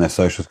to get around their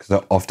socials, because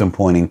they're often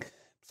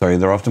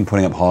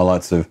putting up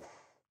highlights of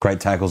great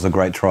tackles or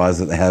great tries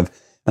that they have.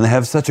 And they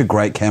have such a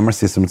great camera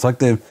system. It's like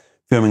they're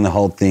filming the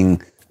whole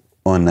thing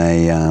on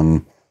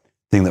a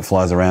thing that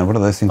flies around. What are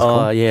those things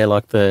called? Oh, yeah,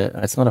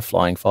 it's not a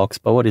flying fox,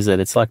 but what is it?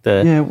 It's like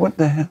the... Yeah, what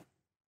the hell?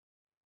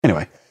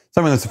 Anyway,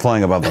 something that's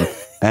flying above them,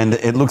 and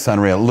it looks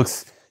unreal.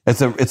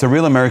 It's a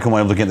real American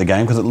way of looking at the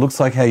game, because it looks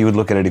like how you would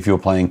look at it if you were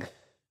playing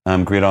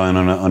Gridiron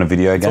on a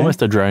video game. It's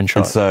almost a drone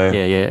shot. So,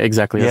 yeah,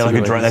 exactly. Yeah, like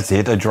a drone. That's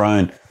it, a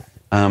drone.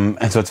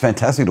 And so it's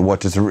fantastic to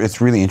watch.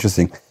 It's really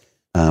interesting,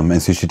 and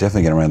so you should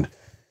definitely get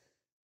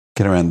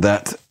around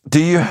that.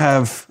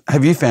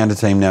 Have you found a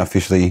team now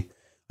officially?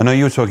 I know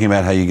you were talking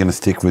about how you're going to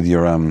stick with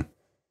your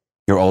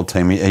old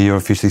team. Are you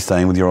officially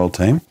staying with your old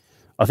team?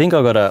 I think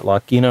I got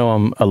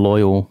I'm a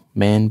loyal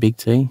man, Big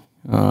T.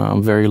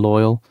 I'm very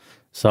loyal.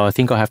 So I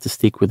think I have to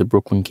stick with the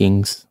Brooklyn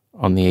Kings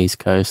on the East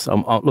Coast.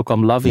 I'm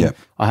loving,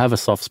 I have a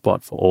soft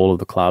spot for all of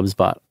the clubs,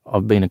 but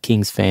I've been a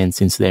Kings fan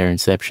since their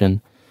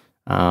inception.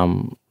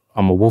 I'm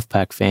a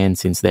Wolfpack fan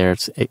since their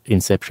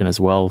inception as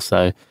well.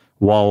 So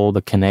while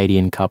the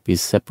Canadian Cup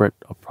is separate,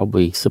 I'll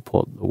probably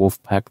support the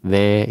Wolfpack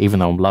there, even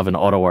though I'm loving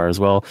Ottawa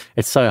as well.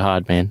 It's so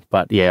hard, man.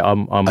 But yeah,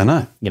 I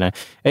know.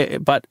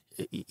 But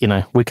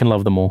we can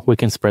love them all. We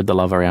can spread the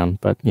love around.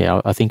 But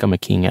yeah, I think I'm a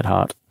King at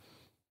heart.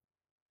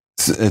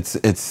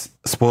 It's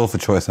spoiled for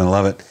choice, and I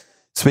love it.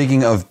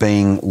 Speaking of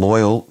being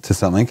loyal to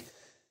something,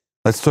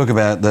 let's talk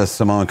about the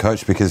Samoan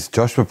coach, because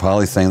Josh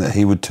Papali is saying that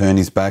he would turn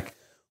his back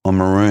on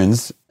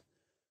Maroons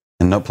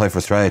and not play for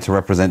Australia to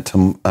represent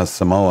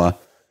Samoa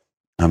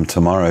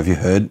tomorrow. Have you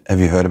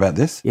heard about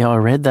this? Yeah, I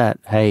read that.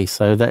 Hey,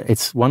 so that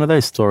it's one of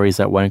those stories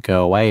that won't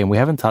go away, and we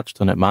haven't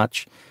touched on it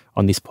much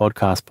on this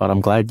podcast, but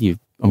I'm glad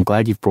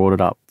you've brought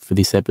it up for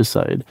this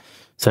episode.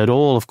 So it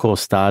all, of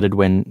course, started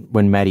when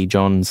Matty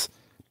Johns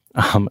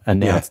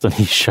announced on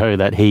his show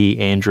that he,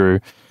 Andrew,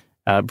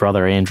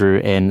 brother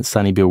Andrew, and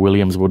Sonny Bill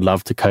Williams would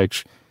love to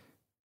coach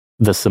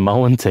the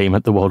Samoan team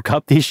at the World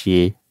Cup this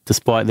year,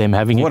 despite them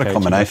having what a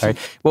combination.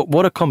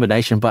 What a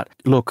combination. But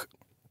look,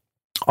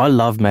 I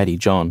love Matty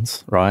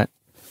Johns, right?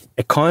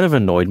 It kind of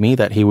annoyed me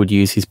that he would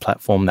use his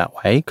platform that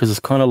way, because it's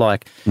kind of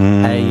like,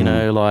 hey, you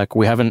know, like,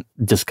 we haven't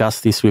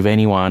discussed this with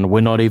anyone.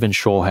 We're not even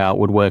sure how it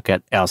would work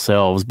at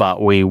ourselves,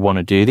 but we want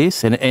to do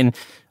this. And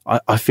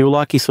I feel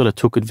like he sort of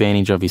took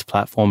advantage of his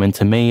platform. And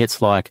to me,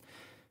 it's like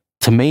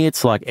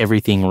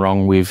everything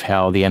wrong with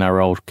how the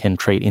NRL can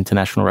treat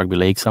International Rugby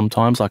League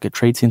sometimes. Like, it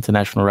treats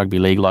International Rugby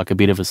League like a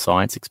bit of a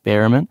science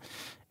experiment.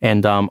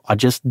 And I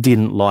just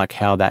didn't like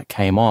how that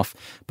came off.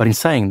 But in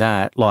saying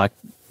that, like,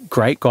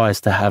 great guys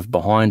to have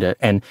behind it.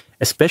 And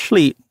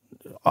especially,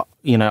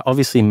 you know,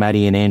 obviously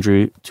Matty and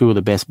Andrew, two of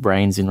the best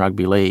brains in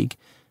rugby league.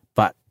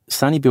 But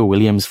Sonny Bill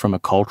Williams, from a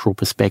cultural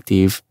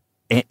perspective,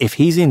 if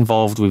he's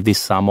involved with this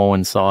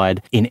Samoan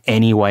side in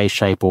any way,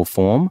 shape or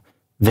form,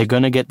 they're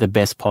going to get the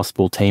best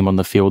possible team on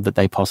the field that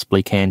they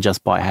possibly can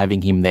just by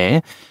having him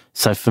there.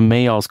 So for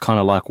me, I was kind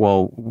of like,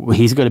 well,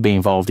 he's got to be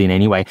involved in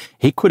anyway.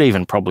 He could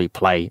even probably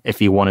play if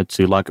he wanted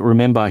to. Like,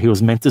 remember, he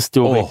was meant to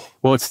still be,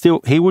 well,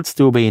 he would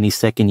still be in his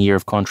second year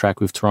of contract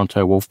with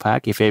Toronto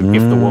Wolfpack if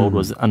the world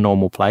was a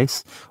normal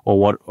place,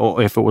 or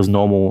if it was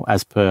normal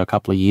as per a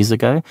couple of years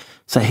ago.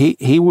 So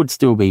he would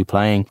still be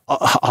playing.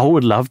 I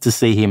would love to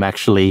see him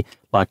actually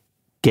like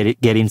get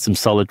in some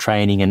solid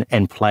training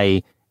and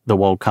play the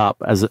World Cup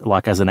as an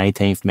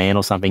 18th man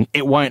or something.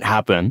 It won't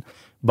happen,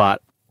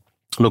 but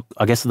look,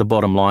 I guess the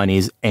bottom line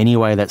is any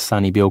way that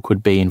Sonny Bill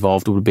could be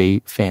involved would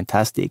be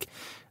fantastic.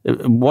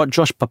 What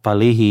Josh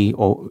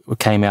Papali'i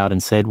came out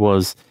and said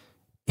was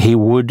he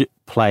would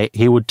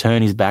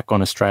turn his back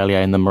on Australia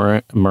and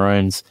the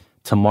Maroons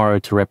tomorrow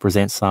to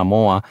represent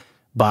Samoa,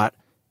 but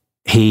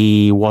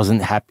he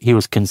wasn't happy. He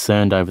was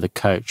concerned over the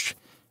coach.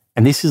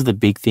 And this is the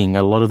big thing.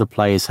 A lot of the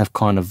players have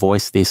kind of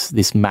voiced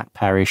this Matt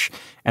Parrish.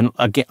 And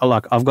again,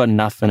 like, I've got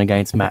nothing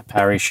against Matt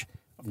Parrish.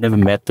 I've never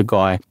met the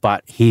guy,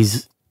 but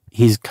he's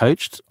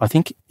coached. I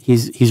think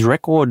his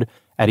record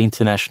at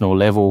international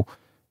level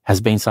has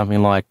been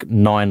something like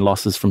 9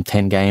 losses from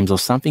 10 games or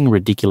something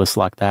ridiculous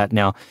like that.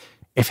 Now,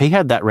 if he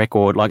had that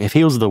record, like if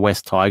he was the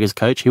West Tigers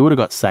coach, he would have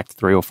got sacked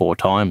 3 or 4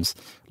 times,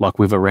 like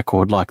with a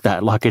record like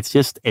that. Like,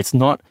 it's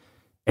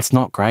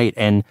not great.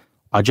 And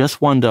I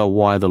just wonder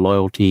why the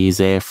loyalty is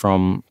there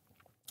from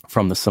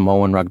the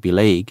Samoan Rugby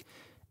League,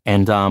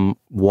 and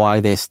why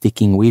they're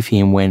sticking with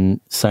him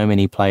when so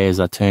many players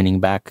are turning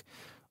back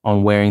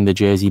on wearing the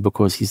jersey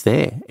because he's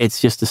there.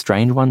 It's just a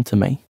strange one to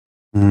me.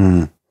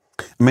 I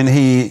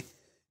mean,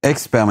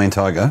 ex-Balmain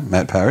Tiger,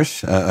 Matt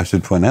Parrish, I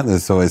should point out,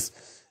 there's always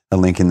a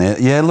link in there.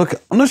 Yeah, look,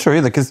 I'm not sure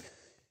either, because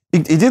he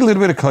did a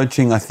little bit of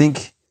coaching, I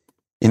think,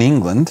 in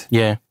England.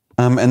 Yeah.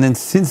 And then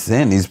since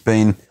then he's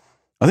been,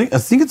 I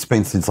think it's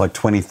been since like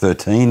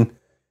 2013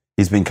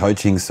 he's been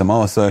coaching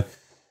Samoa. So,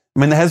 I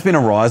mean, there has been a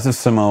rise of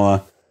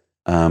Samoa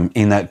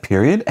in that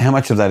period. How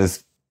much of that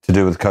is to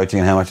do with coaching,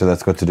 and how much of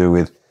that's got to do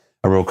with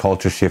a real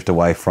culture shift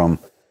away from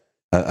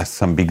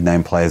some big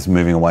name players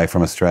moving away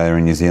from Australia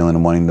and New Zealand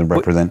and wanting to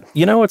represent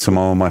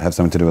Samoa might have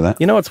something to do with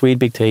that? You know what's weird,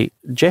 Big T?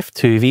 Jeff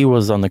Tuvey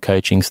was on the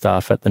coaching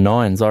staff at the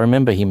Nines. I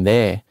remember him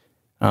there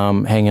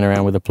hanging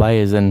around with the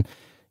players, and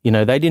you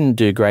know, they didn't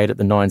do great at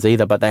the Nines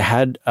either, but they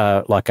had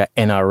like a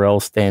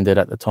NRL standard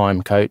at the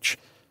time coach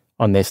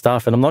on their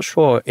staff. And I'm not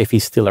sure if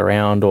he's still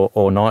around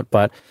or not,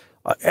 but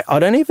I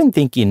don't even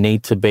think you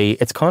need to be.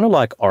 It's kind of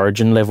like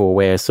Origin level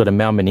where sort of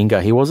Mal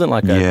Meninga, he wasn't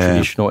like a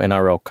traditional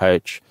NRL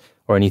coach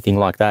or anything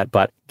like that.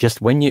 But just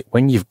when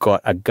you've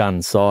got a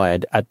gun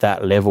side at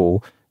that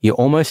level, you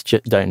almost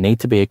don't need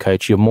to be a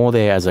coach. You're more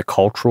there as a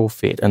cultural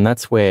fit. And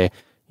that's where,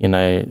 you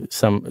know,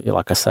 some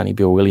like a Sonny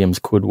Bill Williams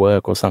could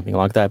work or something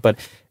like that. But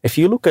if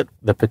you look at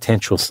the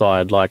potential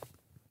side, like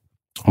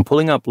I'm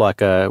pulling up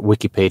like a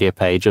Wikipedia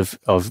page of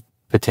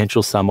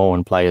potential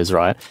Samoan players,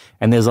 right?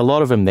 And there's a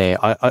lot of them there.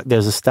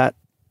 There's a stat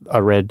I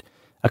read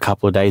a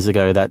couple of days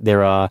ago that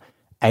there are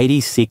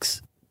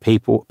 86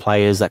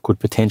 players that could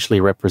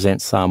potentially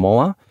represent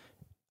Samoa.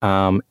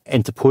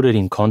 And to put it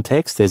in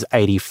context, there's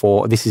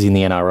 84. This is in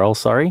the NRL,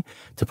 sorry.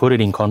 To put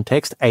it in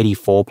context,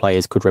 84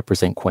 players could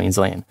represent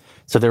Queensland.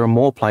 So there are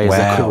more players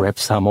that could rep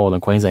Samoa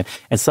than Queensland.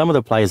 And some of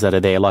the players that are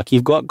there, like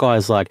you've got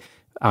guys like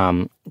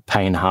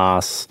Payne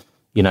Haas,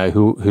 you know,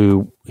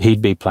 who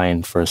he'd be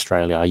playing for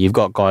Australia. You've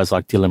got guys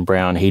like Dylan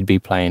Brown, he'd be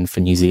playing for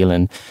New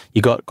Zealand.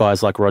 You got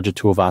guys like Roger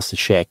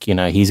Tuivasa-Sheck, you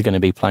know, he's going to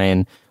be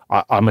playing.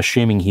 I'm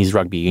assuming his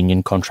rugby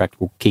union contract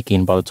will kick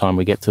in by the time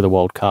we get to the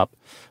World Cup.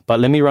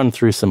 But let me run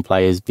through some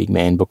players, big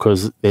man,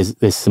 because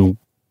there's some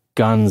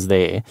guns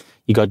there.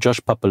 You got Josh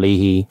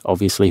Papali'i,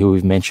 obviously, who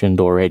we've mentioned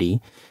already.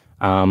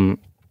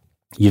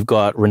 You've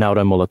got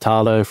Ronaldo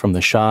Mulatalo from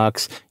the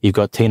Sharks. You've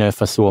got Tino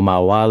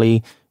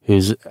Fasua-Mawali,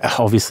 who's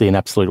obviously an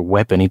absolute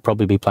weapon. He'd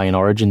probably be playing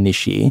Origin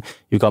this year.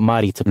 You've got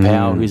Marty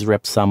Tapau, who's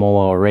repped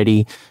Samoa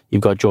already.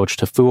 You've got George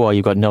Tafua.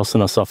 You've got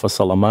Nelson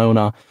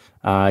Asafa-Solomona.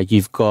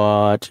 You've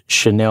got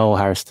Chanel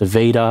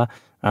Harris-Tavita.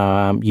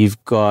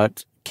 You've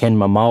got Ken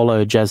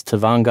Mamolo, Jazz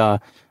Tavanga.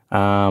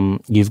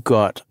 You've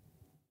got,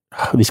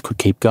 this could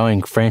keep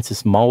going,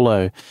 Francis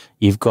Molo.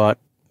 You've got,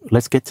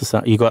 let's get to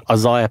some, you've got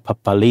Isaiah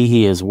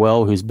Papali'i as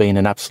well, who's been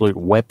an absolute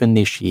weapon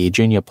this year,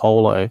 Junior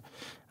Polo.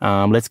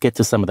 Let's get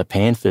to some of the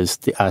Panthers.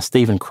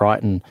 Stephen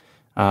Crichton,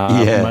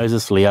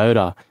 Moses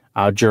Leota,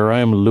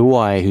 Jerome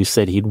Luai, who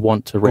said he'd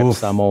want to rep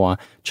Samoa,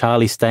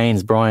 Charlie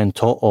Staines, Brian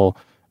To'o.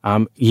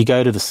 You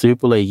go to the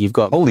Super League, you've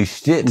got... Holy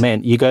shit.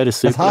 Man, you go to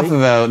Super League... That's half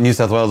of our New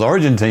South Wales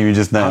Origin team you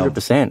just nailed.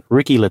 100%.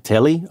 Ricky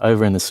Latelli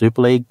over in the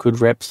Super League could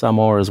rep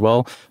Samoa as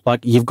well.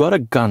 Like, you've got a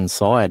gun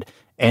side.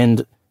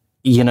 And,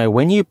 you know,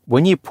 when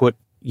you put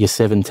your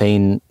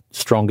 17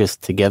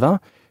 strongest together,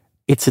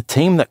 it's a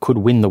team that could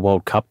win the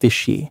World Cup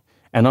this year.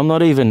 And I'm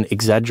not even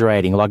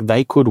exaggerating. Like,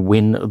 they could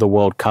win the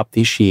World Cup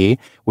this year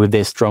with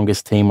their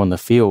strongest team on the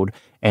field.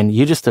 And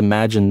you just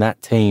imagine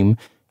that team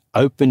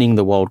opening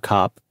the World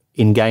Cup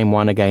in game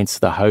one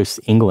against the host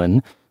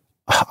England.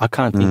 I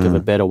can't think of a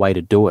better way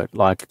to do it.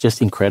 Like,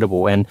 just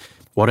incredible. And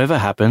whatever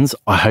happens,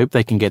 I hope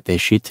they can get their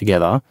shit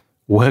together,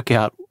 work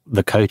out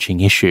the coaching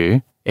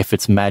issue, if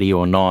it's Matty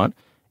or not,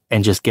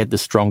 and just get the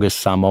strongest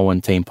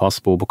Samoan team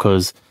possible,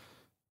 because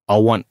I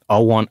want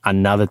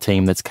another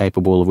team that's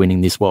capable of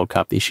winning this World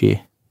Cup this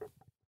year.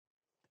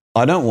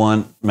 I don't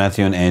want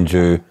Matthew and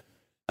Andrew.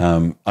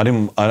 I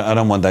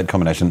don't want that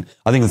combination.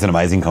 I think it's an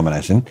amazing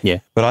combination. Yeah.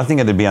 But I think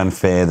it'd be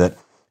unfair that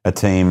a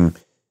team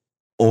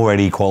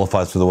already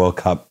qualifies for the World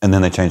Cup and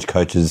then they change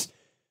coaches,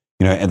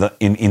 you know,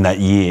 in that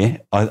year.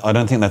 I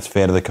don't think that's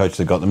fair to the coach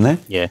that got them there.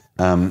 Yeah.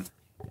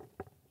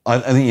 I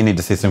think you need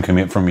to see some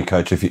commit from your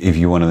coach if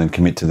you want to then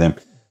commit to them.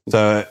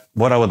 So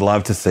what I would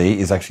love to see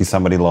is actually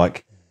somebody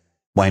like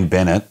Wayne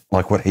Bennett,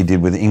 like what he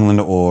did with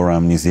England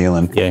or New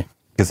Zealand. Yeah.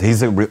 Because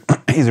he's a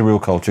real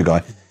culture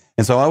guy.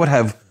 And so I would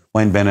have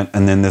Wayne Bennett,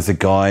 and then there's a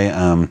guy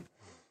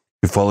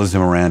who follows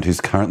him around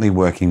who's currently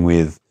working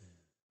with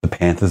the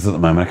Panthers at the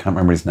moment. I can't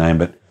remember his name,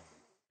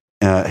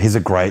 but he's a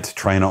great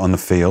trainer on the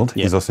field.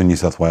 Yeah. He's also a New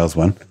South Wales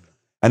one.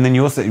 And then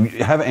you also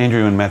have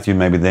Andrew and Matthew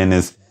maybe then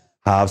as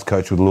halves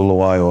coach with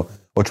Luluai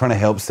or trying to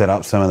help set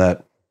up some of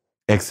that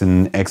X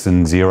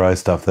and zero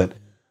stuff that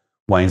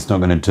Wayne's not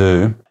going to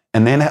do.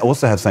 And then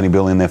also have Sonny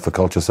Bill in there for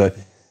culture. So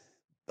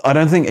I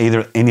don't think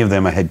any of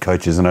them are head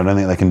coaches, and I don't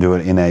think they can do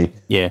it in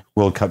a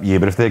World Cup year.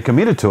 But if they're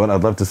committed to it,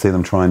 I'd love to see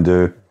them try and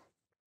do,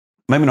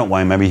 maybe not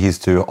Wayne, maybe he's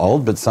too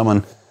old, but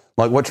someone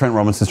like what Trent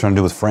Robinson's trying to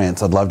do with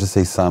France. I'd love to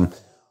see some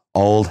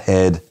old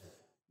head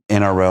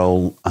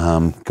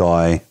NRL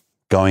guy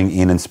going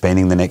in and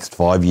spending the next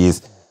 5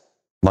 years,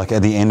 like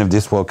at the end of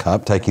this World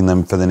Cup, taking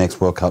them for the next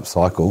World Cup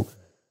cycle,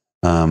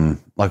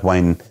 like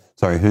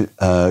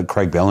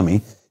Craig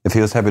Bellamy. If he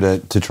was happy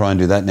to try and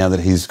do that now that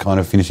he's kind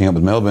of finishing up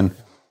with Melbourne,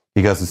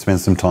 he goes and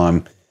spends some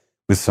time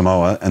with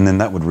Samoa, and then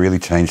that would really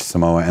change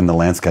Samoa and the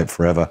landscape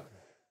forever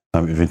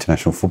of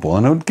international football.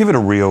 And it would give it a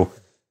real,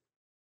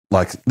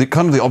 like,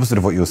 kind of the opposite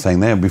of what you were saying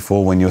there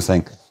before when you were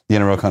saying the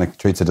NRL kind of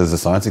treats it as a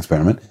science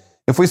experiment.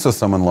 If we saw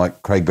someone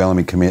like Craig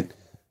Bellamy commit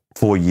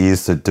 4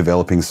 years to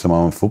developing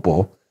Samoan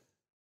football,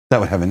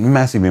 that would have a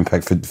massive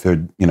impact for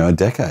a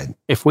decade.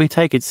 If we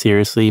take it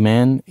seriously,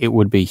 man, it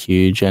would be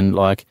huge. And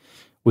like,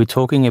 we're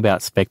talking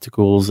about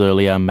spectacles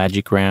earlier,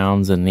 Magic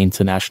Rounds and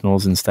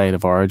internationals and State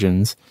of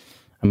Origins.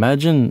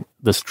 Imagine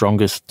the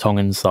strongest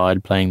Tongan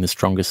side playing the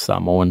strongest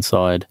Samoan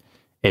side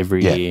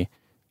every year.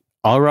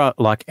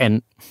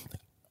 And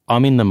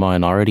I'm in the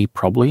minority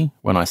probably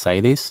when I say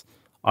this.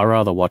 I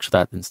rather watch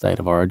that than State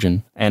of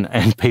Origin.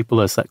 And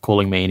people are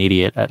calling me an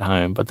idiot at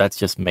home, but that's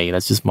just me.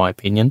 That's just my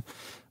opinion.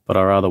 But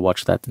I rather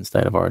watch that than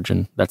State of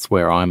Origin. That's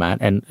where I'm at.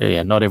 And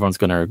yeah, not everyone's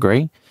going to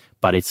agree,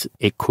 but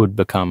it could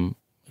become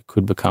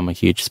a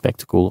huge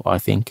spectacle, I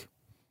think.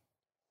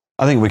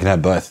 I think we can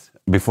have both.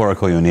 Before I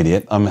call you an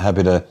idiot, I'm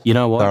happy to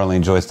thoroughly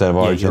enjoy State of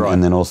Origin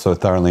and then also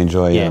thoroughly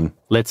enjoy...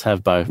 let's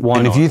have both. Why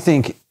and not?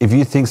 if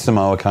you think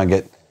Samoa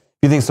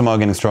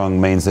getting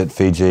strong means that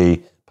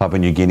Fiji, Papua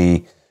New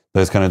Guinea,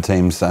 those kind of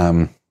teams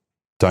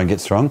don't get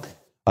strong,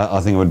 I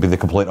think it would be the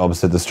complete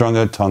opposite. The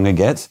stronger Tonga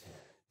gets,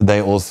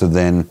 they also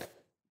then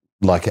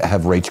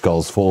have reach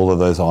goals for all of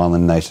those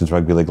island nations,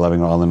 rugby league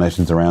loving island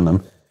nations around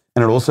them.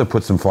 And it also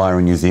puts some fire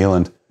in New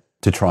Zealand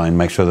to try and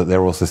make sure that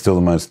they're also still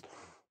the most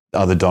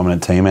other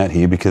dominant team out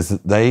here, because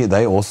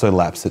they also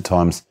lapse at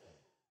times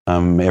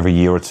every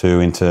year or two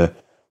into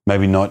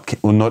maybe not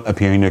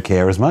appearing to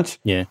care as much.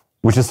 Yeah.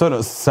 Which is sort of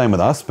the same with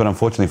us, but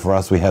unfortunately for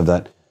us, we have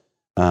that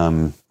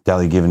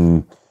daily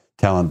given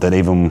talent that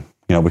even,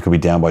 we could be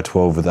down by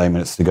 12 with 8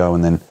 minutes to go,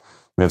 and then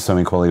we have so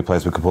many quality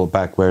players we could pull it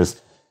back.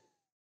 Whereas,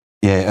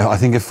 I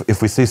think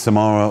if we see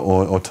Samoa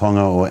or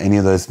Tonga or any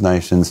of those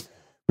nations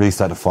really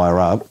start to fire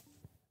up,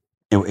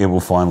 it will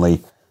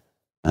finally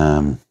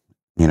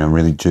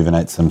really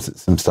rejuvenate some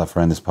stuff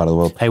around this part of the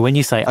world. Hey, when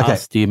you say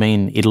us, do you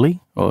mean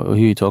Italy? Or who are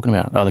you talking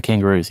about? Oh, the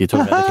Kangaroos. You're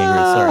talking about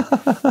the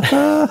Kangaroos,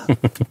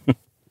 sorry.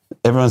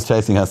 Everyone's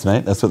chasing us,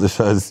 mate. That's what the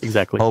show's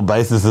whole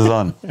basis is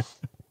on.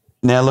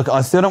 Now, look,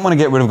 I still don't want to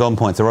get rid of golden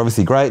points. They're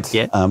obviously great.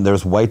 Yeah. There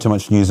is way too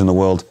much news in the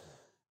world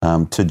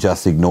to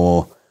just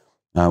ignore.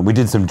 We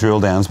did some drill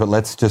downs, but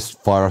let's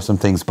just fire off some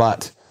things.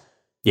 But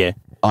yeah,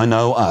 I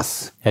know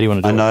us. How do you want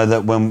to do it? I know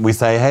that when we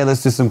say, hey,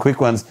 let's do some quick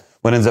ones,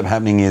 what ends up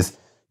happening is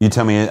you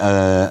tell me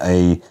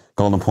a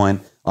golden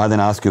point, I then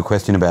ask you a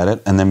question about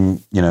it, and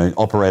then,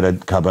 operator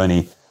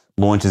Carboni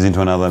launches into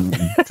another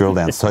drill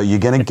down. So you're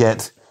going to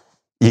get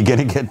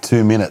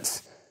 2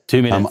 minutes.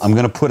 2 minutes. I'm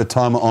going to put a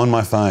timer on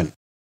my phone.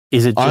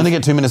 Is it? I only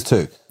get 2 minutes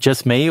too.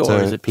 Just me,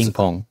 or is it ping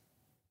pong?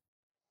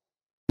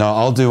 No,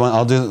 I'll do one.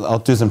 I'll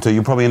do some too.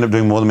 You'll probably end up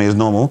doing more than me as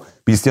normal,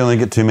 but you still only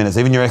get 2 minutes.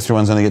 Even your extra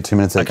ones only get 2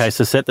 minutes each. Okay,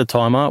 so set the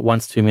timer.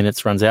 Once 2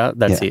 minutes runs out,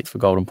 that's it for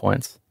golden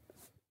points.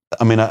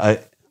 I mean, I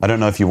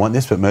don't know if you want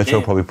this, but Merch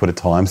will probably put a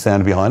time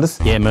sound behind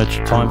us. Yeah, Merch,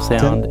 time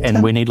sound,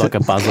 and we need like a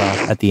buzzer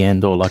at the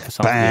end or like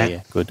something.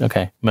 Yeah, good.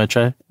 Okay,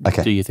 Mercho,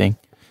 do your thing.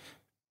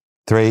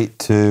 3,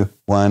 2,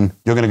 1.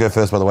 You're going to go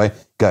first, by the way.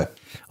 Go.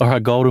 All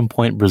right, Golden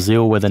Point,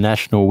 Brazil, where the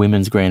national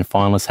women's grand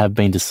finalists have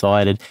been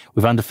decided.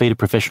 With undefeated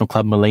professional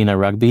club Molina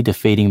Rugby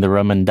defeating the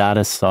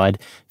Romandadas side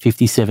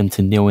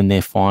 57-0 in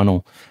their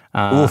final.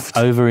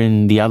 Over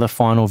in the other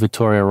final,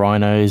 Victoria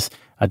Rhinos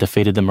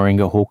defeated the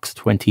Moringa Hawks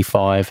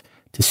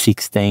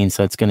 25-16.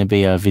 So it's going to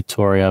be a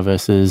Victoria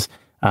versus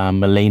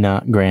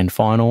Molina grand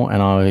final,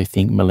 and I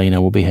think Molina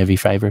will be heavy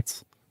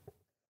favourites.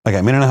 Okay,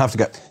 a minute and a half to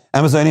go.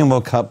 Amazonian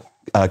World Cup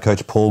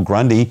coach Paul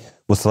Grundy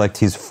will select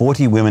his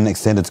 40 women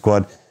extended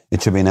squad.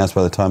 It should be announced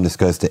by the time this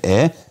goes to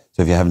air.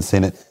 So if you haven't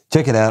seen it,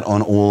 check it out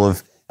on all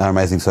of our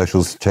amazing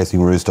socials.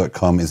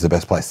 ChasingRoos.com is the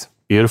best place.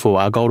 Beautiful.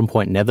 Our Golden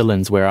Point,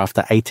 Netherlands, where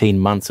after 18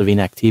 months of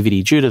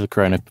inactivity due to the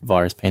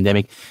coronavirus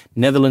pandemic,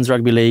 Netherlands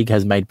Rugby League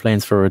has made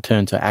plans for a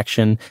return to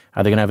action.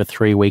 They're going to have a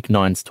 3-week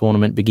nines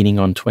tournament beginning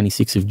on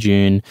 26th of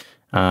June.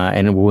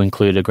 And it will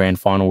include a grand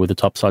final with the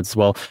top sides as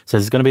well. So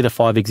there's going to be the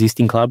 5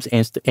 existing clubs: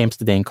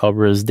 Amsterdam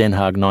Cobras, Den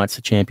Haag Knights,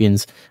 the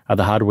champions,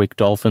 the Hardwick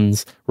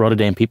Dolphins,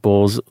 Rotterdam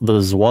Pitbulls, the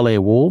Zwolle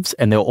Wolves,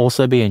 and there'll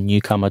also be a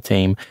newcomer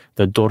team,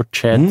 the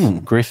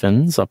Dordrecht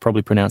Griffins, I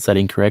probably pronounced that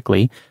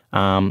incorrectly,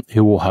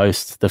 who will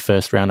host the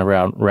first round of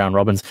round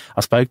robins.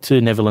 I spoke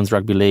to Netherlands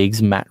Rugby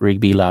League's Matt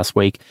Rigby last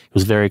week. He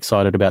was very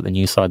excited about the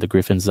new side, the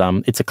Griffins.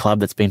 It's a club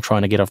that's been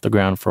trying to get off the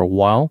ground for a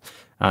while.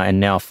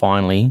 And now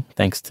finally,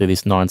 thanks to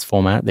this nines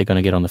format, they're going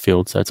to get on the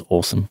field. So it's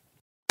awesome.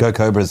 Go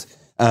Cobras.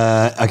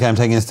 Okay, I'm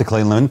taking us to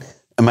Cleveland.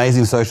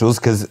 Amazing socials,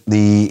 because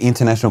the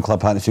International Club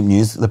Partnership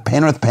news, the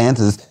Penrith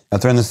Panthers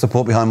have thrown the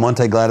support behind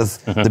Monte Gladys,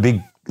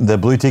 the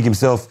blue tick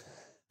himself,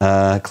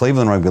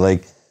 Cleveland Rugby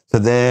League. So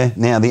there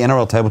now, the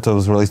NRL Tabletop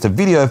has released a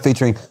video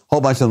featuring a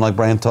whole bunch of them like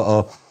Brian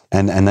To'o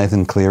and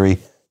Nathan Cleary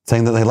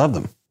saying that they love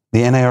them.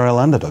 The NRL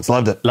underdogs.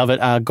 Loved it. Love it.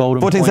 Golden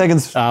 14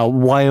 Point, seconds.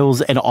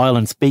 Wales and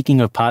Ireland. Speaking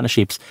of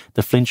partnerships,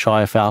 the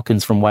Flintshire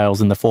Falcons from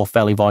Wales and the Forth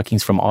Valley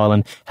Vikings from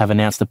Ireland have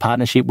announced a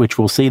partnership which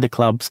will see the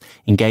clubs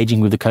engaging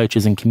with the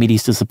coaches and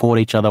committees to support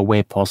each other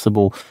where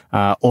possible.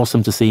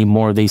 Awesome to see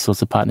more of these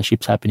sorts of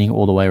partnerships happening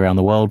all the way around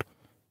the world.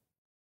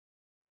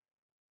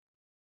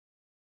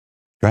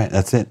 Great.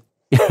 That's it.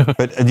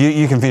 But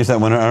you can finish that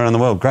one around the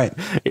world. Great.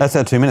 That's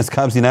our 2 minutes.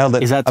 Carbs, you nailed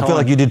it. Is that time? I feel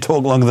like you did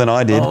talk longer than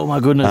I did. Oh,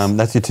 my goodness.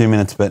 That's your 2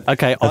 minutes, but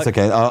okay, that's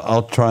okay.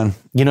 I'll try and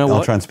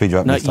I'll try and speed you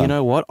up next time. You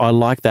know what? I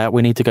like that.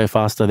 We need to go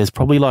faster. There's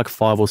probably like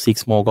 5 or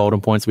 6 more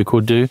golden points we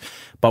could do,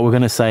 but we're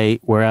going to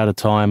say we're out of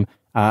time.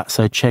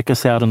 So check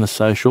us out on the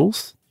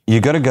socials. You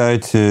got to go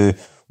to,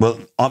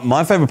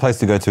 my favorite place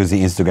to go to is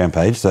the Instagram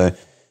page. So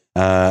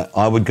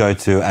I would go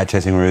to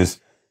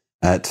 @ChasingRoos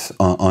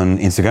on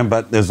Instagram,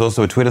 but there's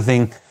also a Twitter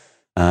thing.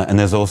 And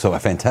there's also a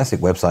fantastic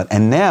website.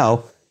 And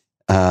now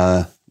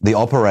the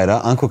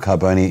operator, Uncle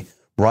Carboni,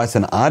 writes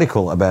an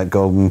article about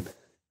golden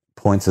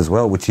points as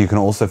well, which you can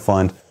also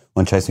find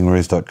on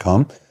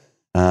ChasingRoos.com.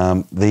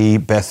 The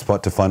best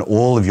spot to find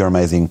all of your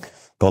amazing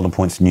golden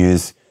points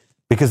news.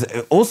 Because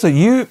also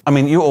you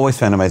always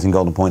found amazing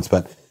golden points,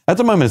 but at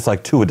the moment it's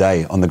like 2 a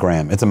day on the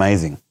gram. It's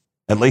amazing.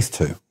 At least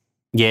 2.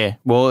 Yeah,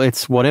 well,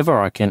 it's whatever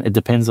I can. It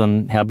depends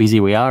on how busy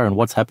we are and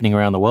what's happening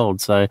around the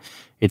world. So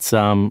it's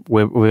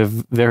we're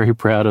very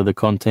proud of the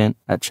content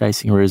at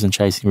Chasing Roos and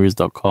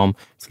ChasingRoos.com.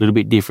 It's a little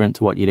bit different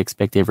to what you'd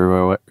expect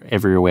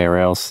everywhere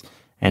else.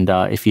 And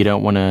if you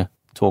don't want to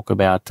talk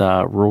about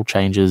rule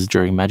changes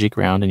during Magic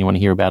Round and you want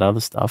to hear about other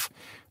stuff,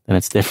 then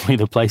it's definitely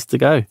the place to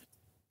go.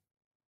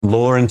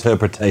 Law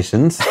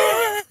interpretations,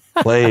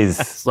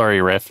 please.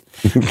 Sorry, ref.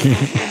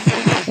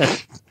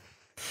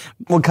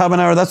 Well,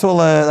 Carbonara,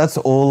 that's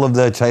all of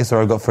the chaser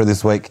I got for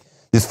this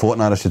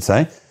fortnight, I should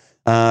say.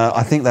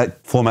 I think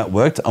that format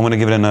worked. I'm going to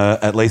give it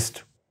at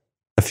least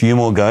a few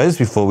more goes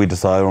before we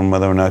decide on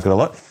whether we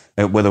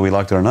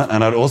liked it or not.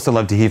 And I'd also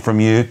love to hear from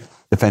you,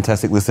 the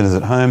fantastic listeners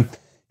at home.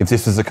 If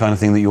this is the kind of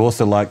thing that you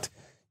also liked,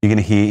 you're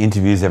going to hear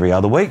interviews every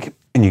other week,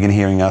 and you're going to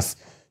hearing us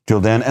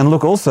drill down. And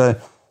look, also,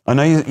 I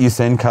know you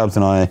send Carbs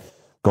and I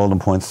golden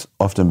points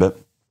often, but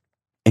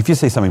if you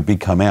see something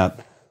big come out,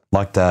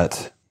 like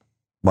that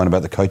one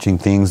about the coaching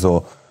things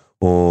or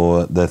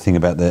the thing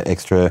about the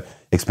extra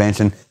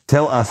expansion,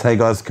 tell us, hey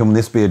guys, can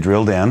this be a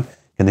drill down?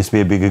 Can this be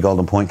a bigger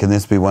Golden Point? Can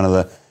this be one of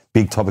the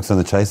big topics on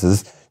the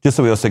Chasers? Just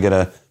so we also get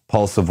a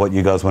pulse of what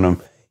you guys want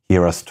to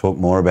hear us talk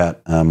more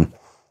about.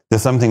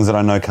 There's some things that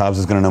I know Carbs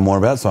is going to know more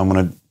about, so I'm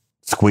going to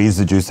squeeze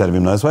the juice out of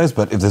him those ways.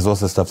 But if there's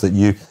also stuff that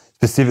you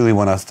specifically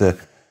want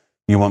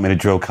me to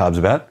drill Carbs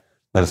about,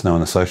 let us know on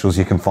the socials.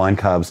 You can find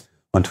Carbs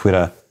on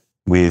Twitter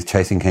with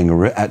Chasing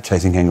Kangaroo, at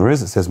Chasing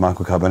Kangaroos. It says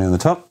Michael Carboni on the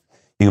top.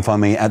 You can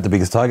find me at The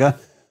Biggest Tiger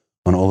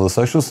on all of the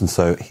socials, and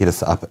so hit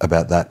us up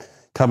about that.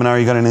 Carbonara,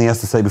 you got anything else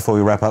to say before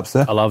we wrap up,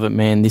 sir? I love it,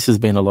 man. This has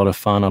been a lot of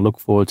fun. I look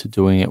forward to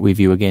doing it with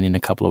you again in a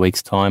couple of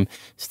weeks' time.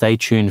 Stay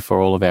tuned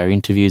for all of our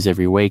interviews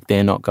every week.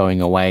 They're not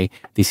going away.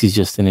 This is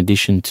just an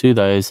addition to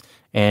those.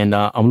 And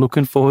I'm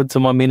looking forward to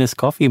my Minas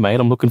coffee, mate.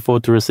 I'm looking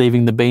forward to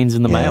receiving the beans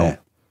in the mail.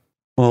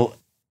 Well,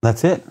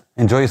 that's it.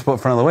 Enjoy your sport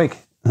front of the week.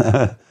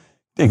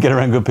 Get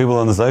around good people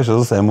on the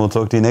socials, and we'll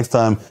talk to you next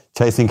time.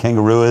 Chasing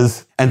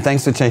Kangaroos. And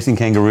thanks for chasing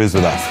kangaroos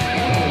with us.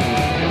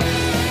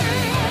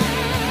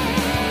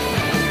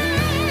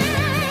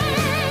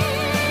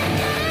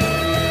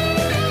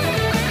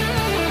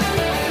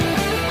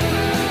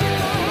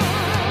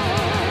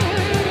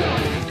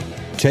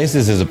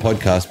 Chasers is a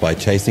podcast by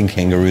Chasing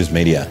Kangaroos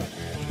Media.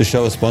 The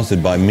show is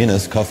sponsored by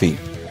Minas Coffee.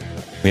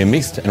 We are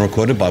mixed and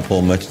recorded by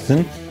Paul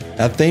Murchison.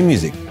 Our theme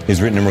music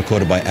is written and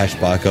recorded by Ash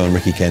Barco and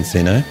Ricky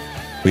Cancino.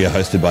 We are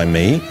hosted by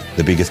me,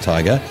 The Biggest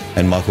Tiger,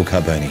 and Michael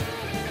Carboni.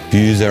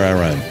 Views are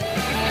our own.